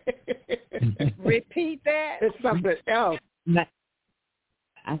 Repeat that. It's something else.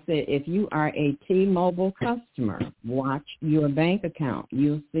 I said, if you are a T-Mobile customer, watch your bank account.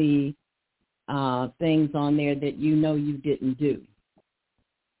 You'll see things on there that you know you didn't do.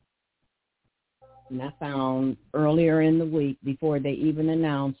 And I found earlier in the week, before they even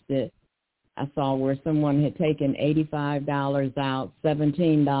announced it, I saw where someone had taken $85 out,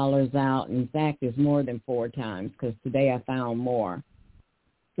 $17 out. In fact, it's more than 4 times because today I found more.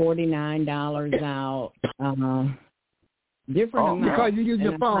 $49 out, different amounts. Because you use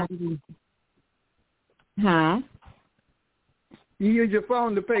your phone. Huh? You use your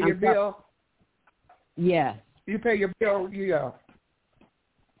phone to pay your bill? Yes. You pay your bill, yeah.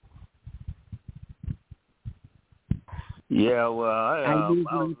 Yeah, well, I was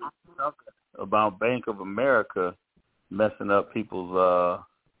talking about Bank of America messing up people's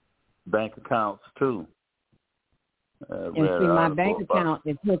bank accounts too. And see, my bank account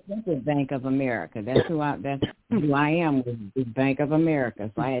is hooked up with Bank of America. That's who I am with Bank of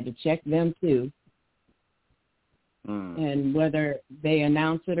America. So I had to check them too. And whether they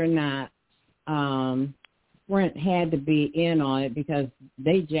announce it or not, Sprint had to be in on it because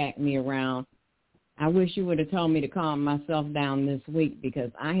they jacked me around. I wish you would have told me to calm myself down this week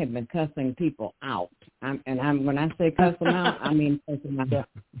because I have been cussing people out. When I say cuss them out, I mean cuss them out.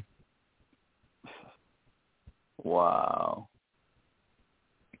 Wow.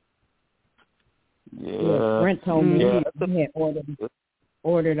 Yeah. Sprint told me he had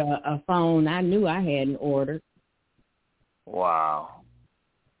ordered a phone I knew I hadn't ordered. Wow.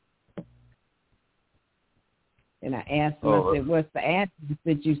 And I asked him, I said, what's the address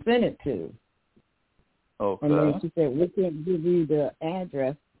that you sent it to? Okay. And then she said, we can't give you the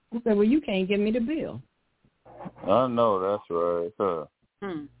address. I said, well, you can't give me the bill. I know, that's right.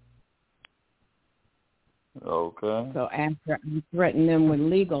 Okay. So after I threatened them with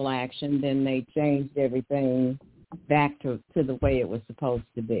legal action, then they changed everything back to the way it was supposed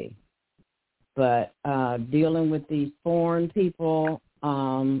to be. But dealing with these foreign people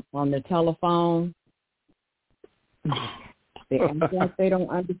on the telephone, they act like they don't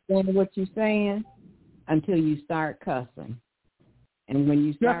understand what you're saying until you start cussing. And when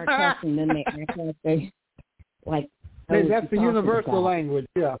you start cussing, then they act like that's the universal language,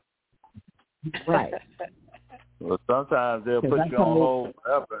 yeah. Right. Well, sometimes they'll put you on hold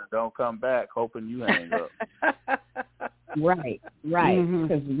forever and don't come back, hoping you hang up. Right.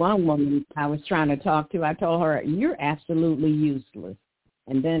 Because one woman I was trying to talk to, I told her, you're absolutely useless.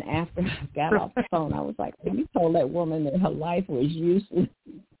 And then after I got off the phone, I was like, you told that woman that her life was useless.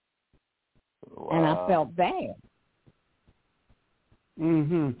 Wow. And I felt bad.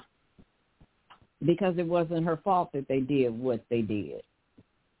 Because it wasn't her fault that they did what they did.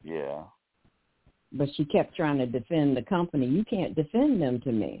 Yeah. But she kept trying to defend the company. You can't defend them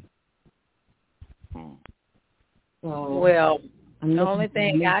to me. So, well, the only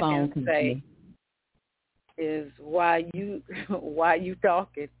thing I can say is while you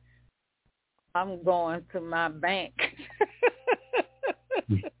talking, I'm going to my bank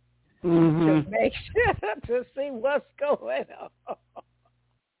to make sure to see what's going on.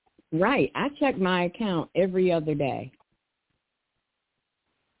 Right. I check my account every other day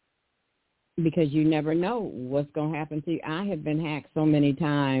because you never know what's going to happen to you. I have been hacked so many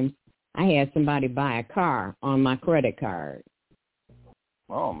times. I had somebody buy a car on my credit card.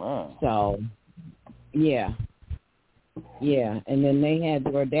 Oh, man. So, yeah. And then they had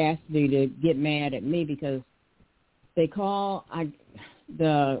the audacity to get mad at me because they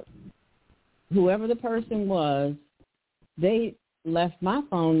whoever the person was, they left my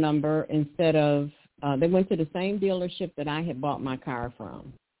phone number instead of, they went to the same dealership that I had bought my car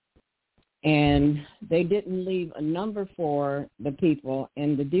from. And they didn't leave a number for the people,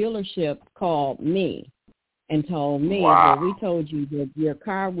 and the dealership called me and told me, well, we told you that your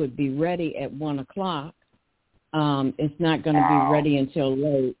car would be ready at 1 o'clock. It's not going to be ready until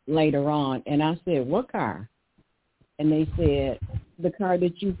later on. And I said, what car? And they said, the car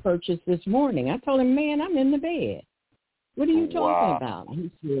that you purchased this morning. I told him, man, I'm in the bed. What are you talking about?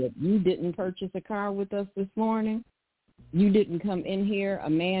 He said, you didn't purchase a car with us this morning? You didn't come in here, a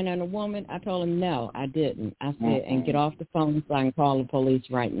man and a woman? I told him, no, I didn't. I said, and get off the phone so I can call the police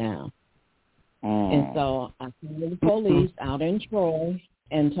right now. And so I called the police out in Troy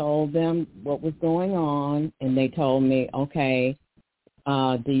and told them what was going on. And they told me, okay,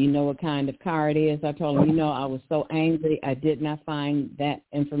 do you know what kind of car it is? I told them, I was so angry I did not find that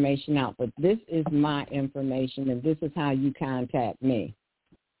information out. But this is my information, and this is how you contact me.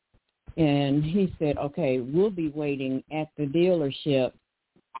 And he said, okay, we'll be waiting at the dealership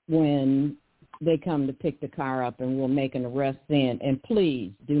when they come to pick the car up and we'll make an arrest then. And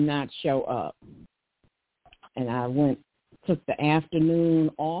please do not show up. And I took the afternoon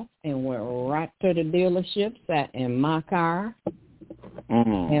off and went right to the dealership, sat in my car,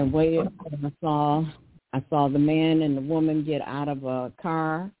 and waited. And I saw the man and the woman get out of a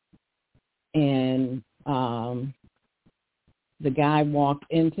car, and the guy walked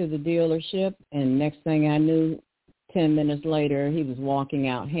into the dealership, and next thing I knew, 10 minutes later, he was walking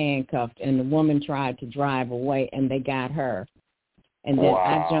out handcuffed, and the woman tried to drive away, and they got her. And then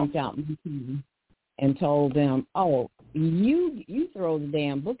I jumped out and told them, oh, you throw the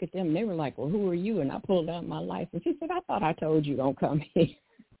damn book at them. And they were like, well, who are you? And I pulled out my license. He said, I thought I told you don't come here.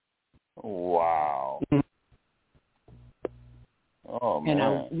 Wow. Oh, man. And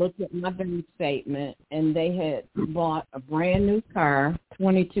I looked at my bank statement, and they had bought a brand new car,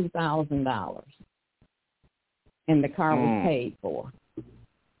 $22,000. And the car was paid for.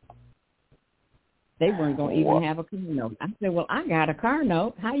 They weren't going to even have a car note. I said, well, I got a car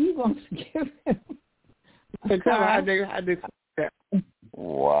note. How you going to give him a car?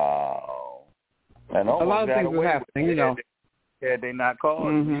 Wow. And a lot of things were happening, you know. Had they not called?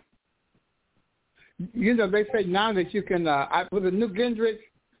 Mm-hmm. You know, they say now that you can, with the Newt Gingrich,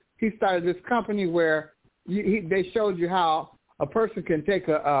 he started this company where they showed you how a person can take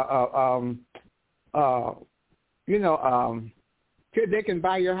they can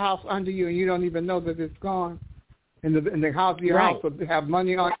buy your house under you and you don't even know that it's gone. And the house of your house will have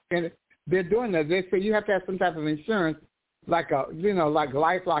money on it. And they're doing that. They say you have to have some type of insurance, like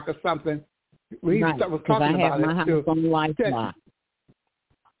LifeLock or something. We was talking about it too. I have my house on LifeLock.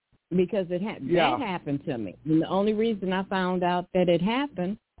 Because that happened to me. And the only reason I found out that it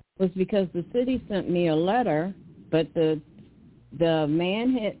happened was because the city sent me a letter, but the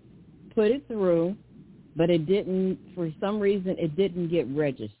man had put it through, but it didn't, for some reason, it didn't get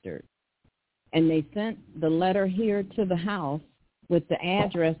registered. And they sent the letter here to the house with the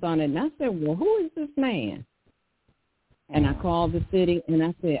address on it. And I said, well, who is this man? And I called the city, and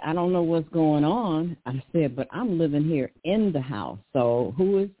I said, I don't know what's going on. I said, but I'm living here in the house. So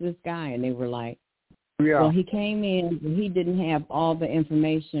who is this guy? And they were like, well, he came in, and he didn't have all the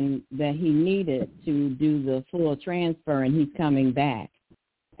information that he needed to do the full transfer, and he's coming back.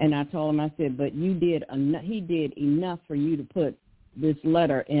 And I told him, I said, but he did enough for you to put this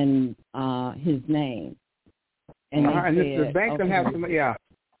letter in his name. And the bank can have some,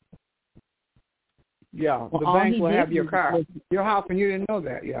 Yeah, well, the bank will have your house, and you didn't know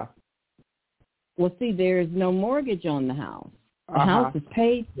that, Well, see, there's no mortgage on the house. The house is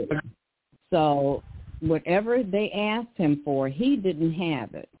paid for. So whatever they asked him for, he didn't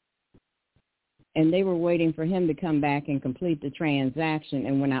have it. And they were waiting for him to come back and complete the transaction.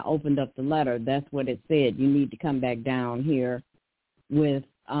 And when I opened up the letter, that's what it said. You need to come back down here with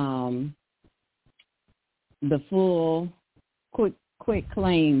the full quick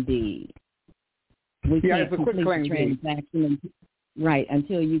claim deed. We can't complete the transaction,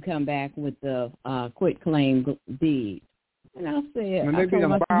 until you come back with the quit claim deed. And I said,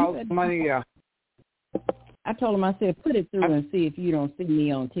 I told him, I said, put it through and see if you don't see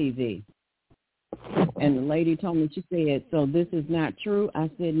me on TV. And the lady told me, she said, so this is not true? I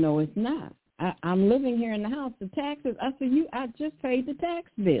said, no, it's not. I'm living here in the house. The taxes, I said, I just paid the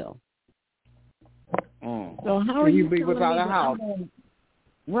tax bill. So how are you be without a house?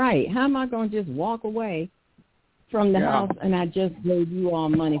 Right. How am I going to just walk away from the house and I just gave you all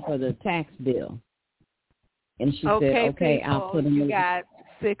money for the tax bill? And she said, okay, people, I'll put them in. You got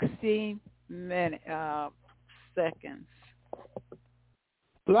 60 seconds.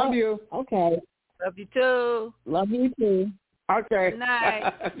 Love you. Okay. Love you too. Love you too. Okay. Good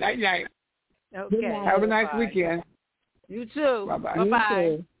night. Night. Okay. Have a nice weekend. You too. Bye-bye.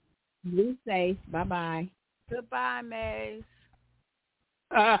 Bye-bye. Be safe. Bye-bye. Goodbye, Maze.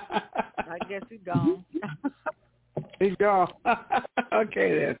 I guess he's gone. He's gone.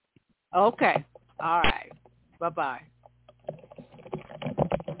 Okay, then. Okay. All right. Bye-bye.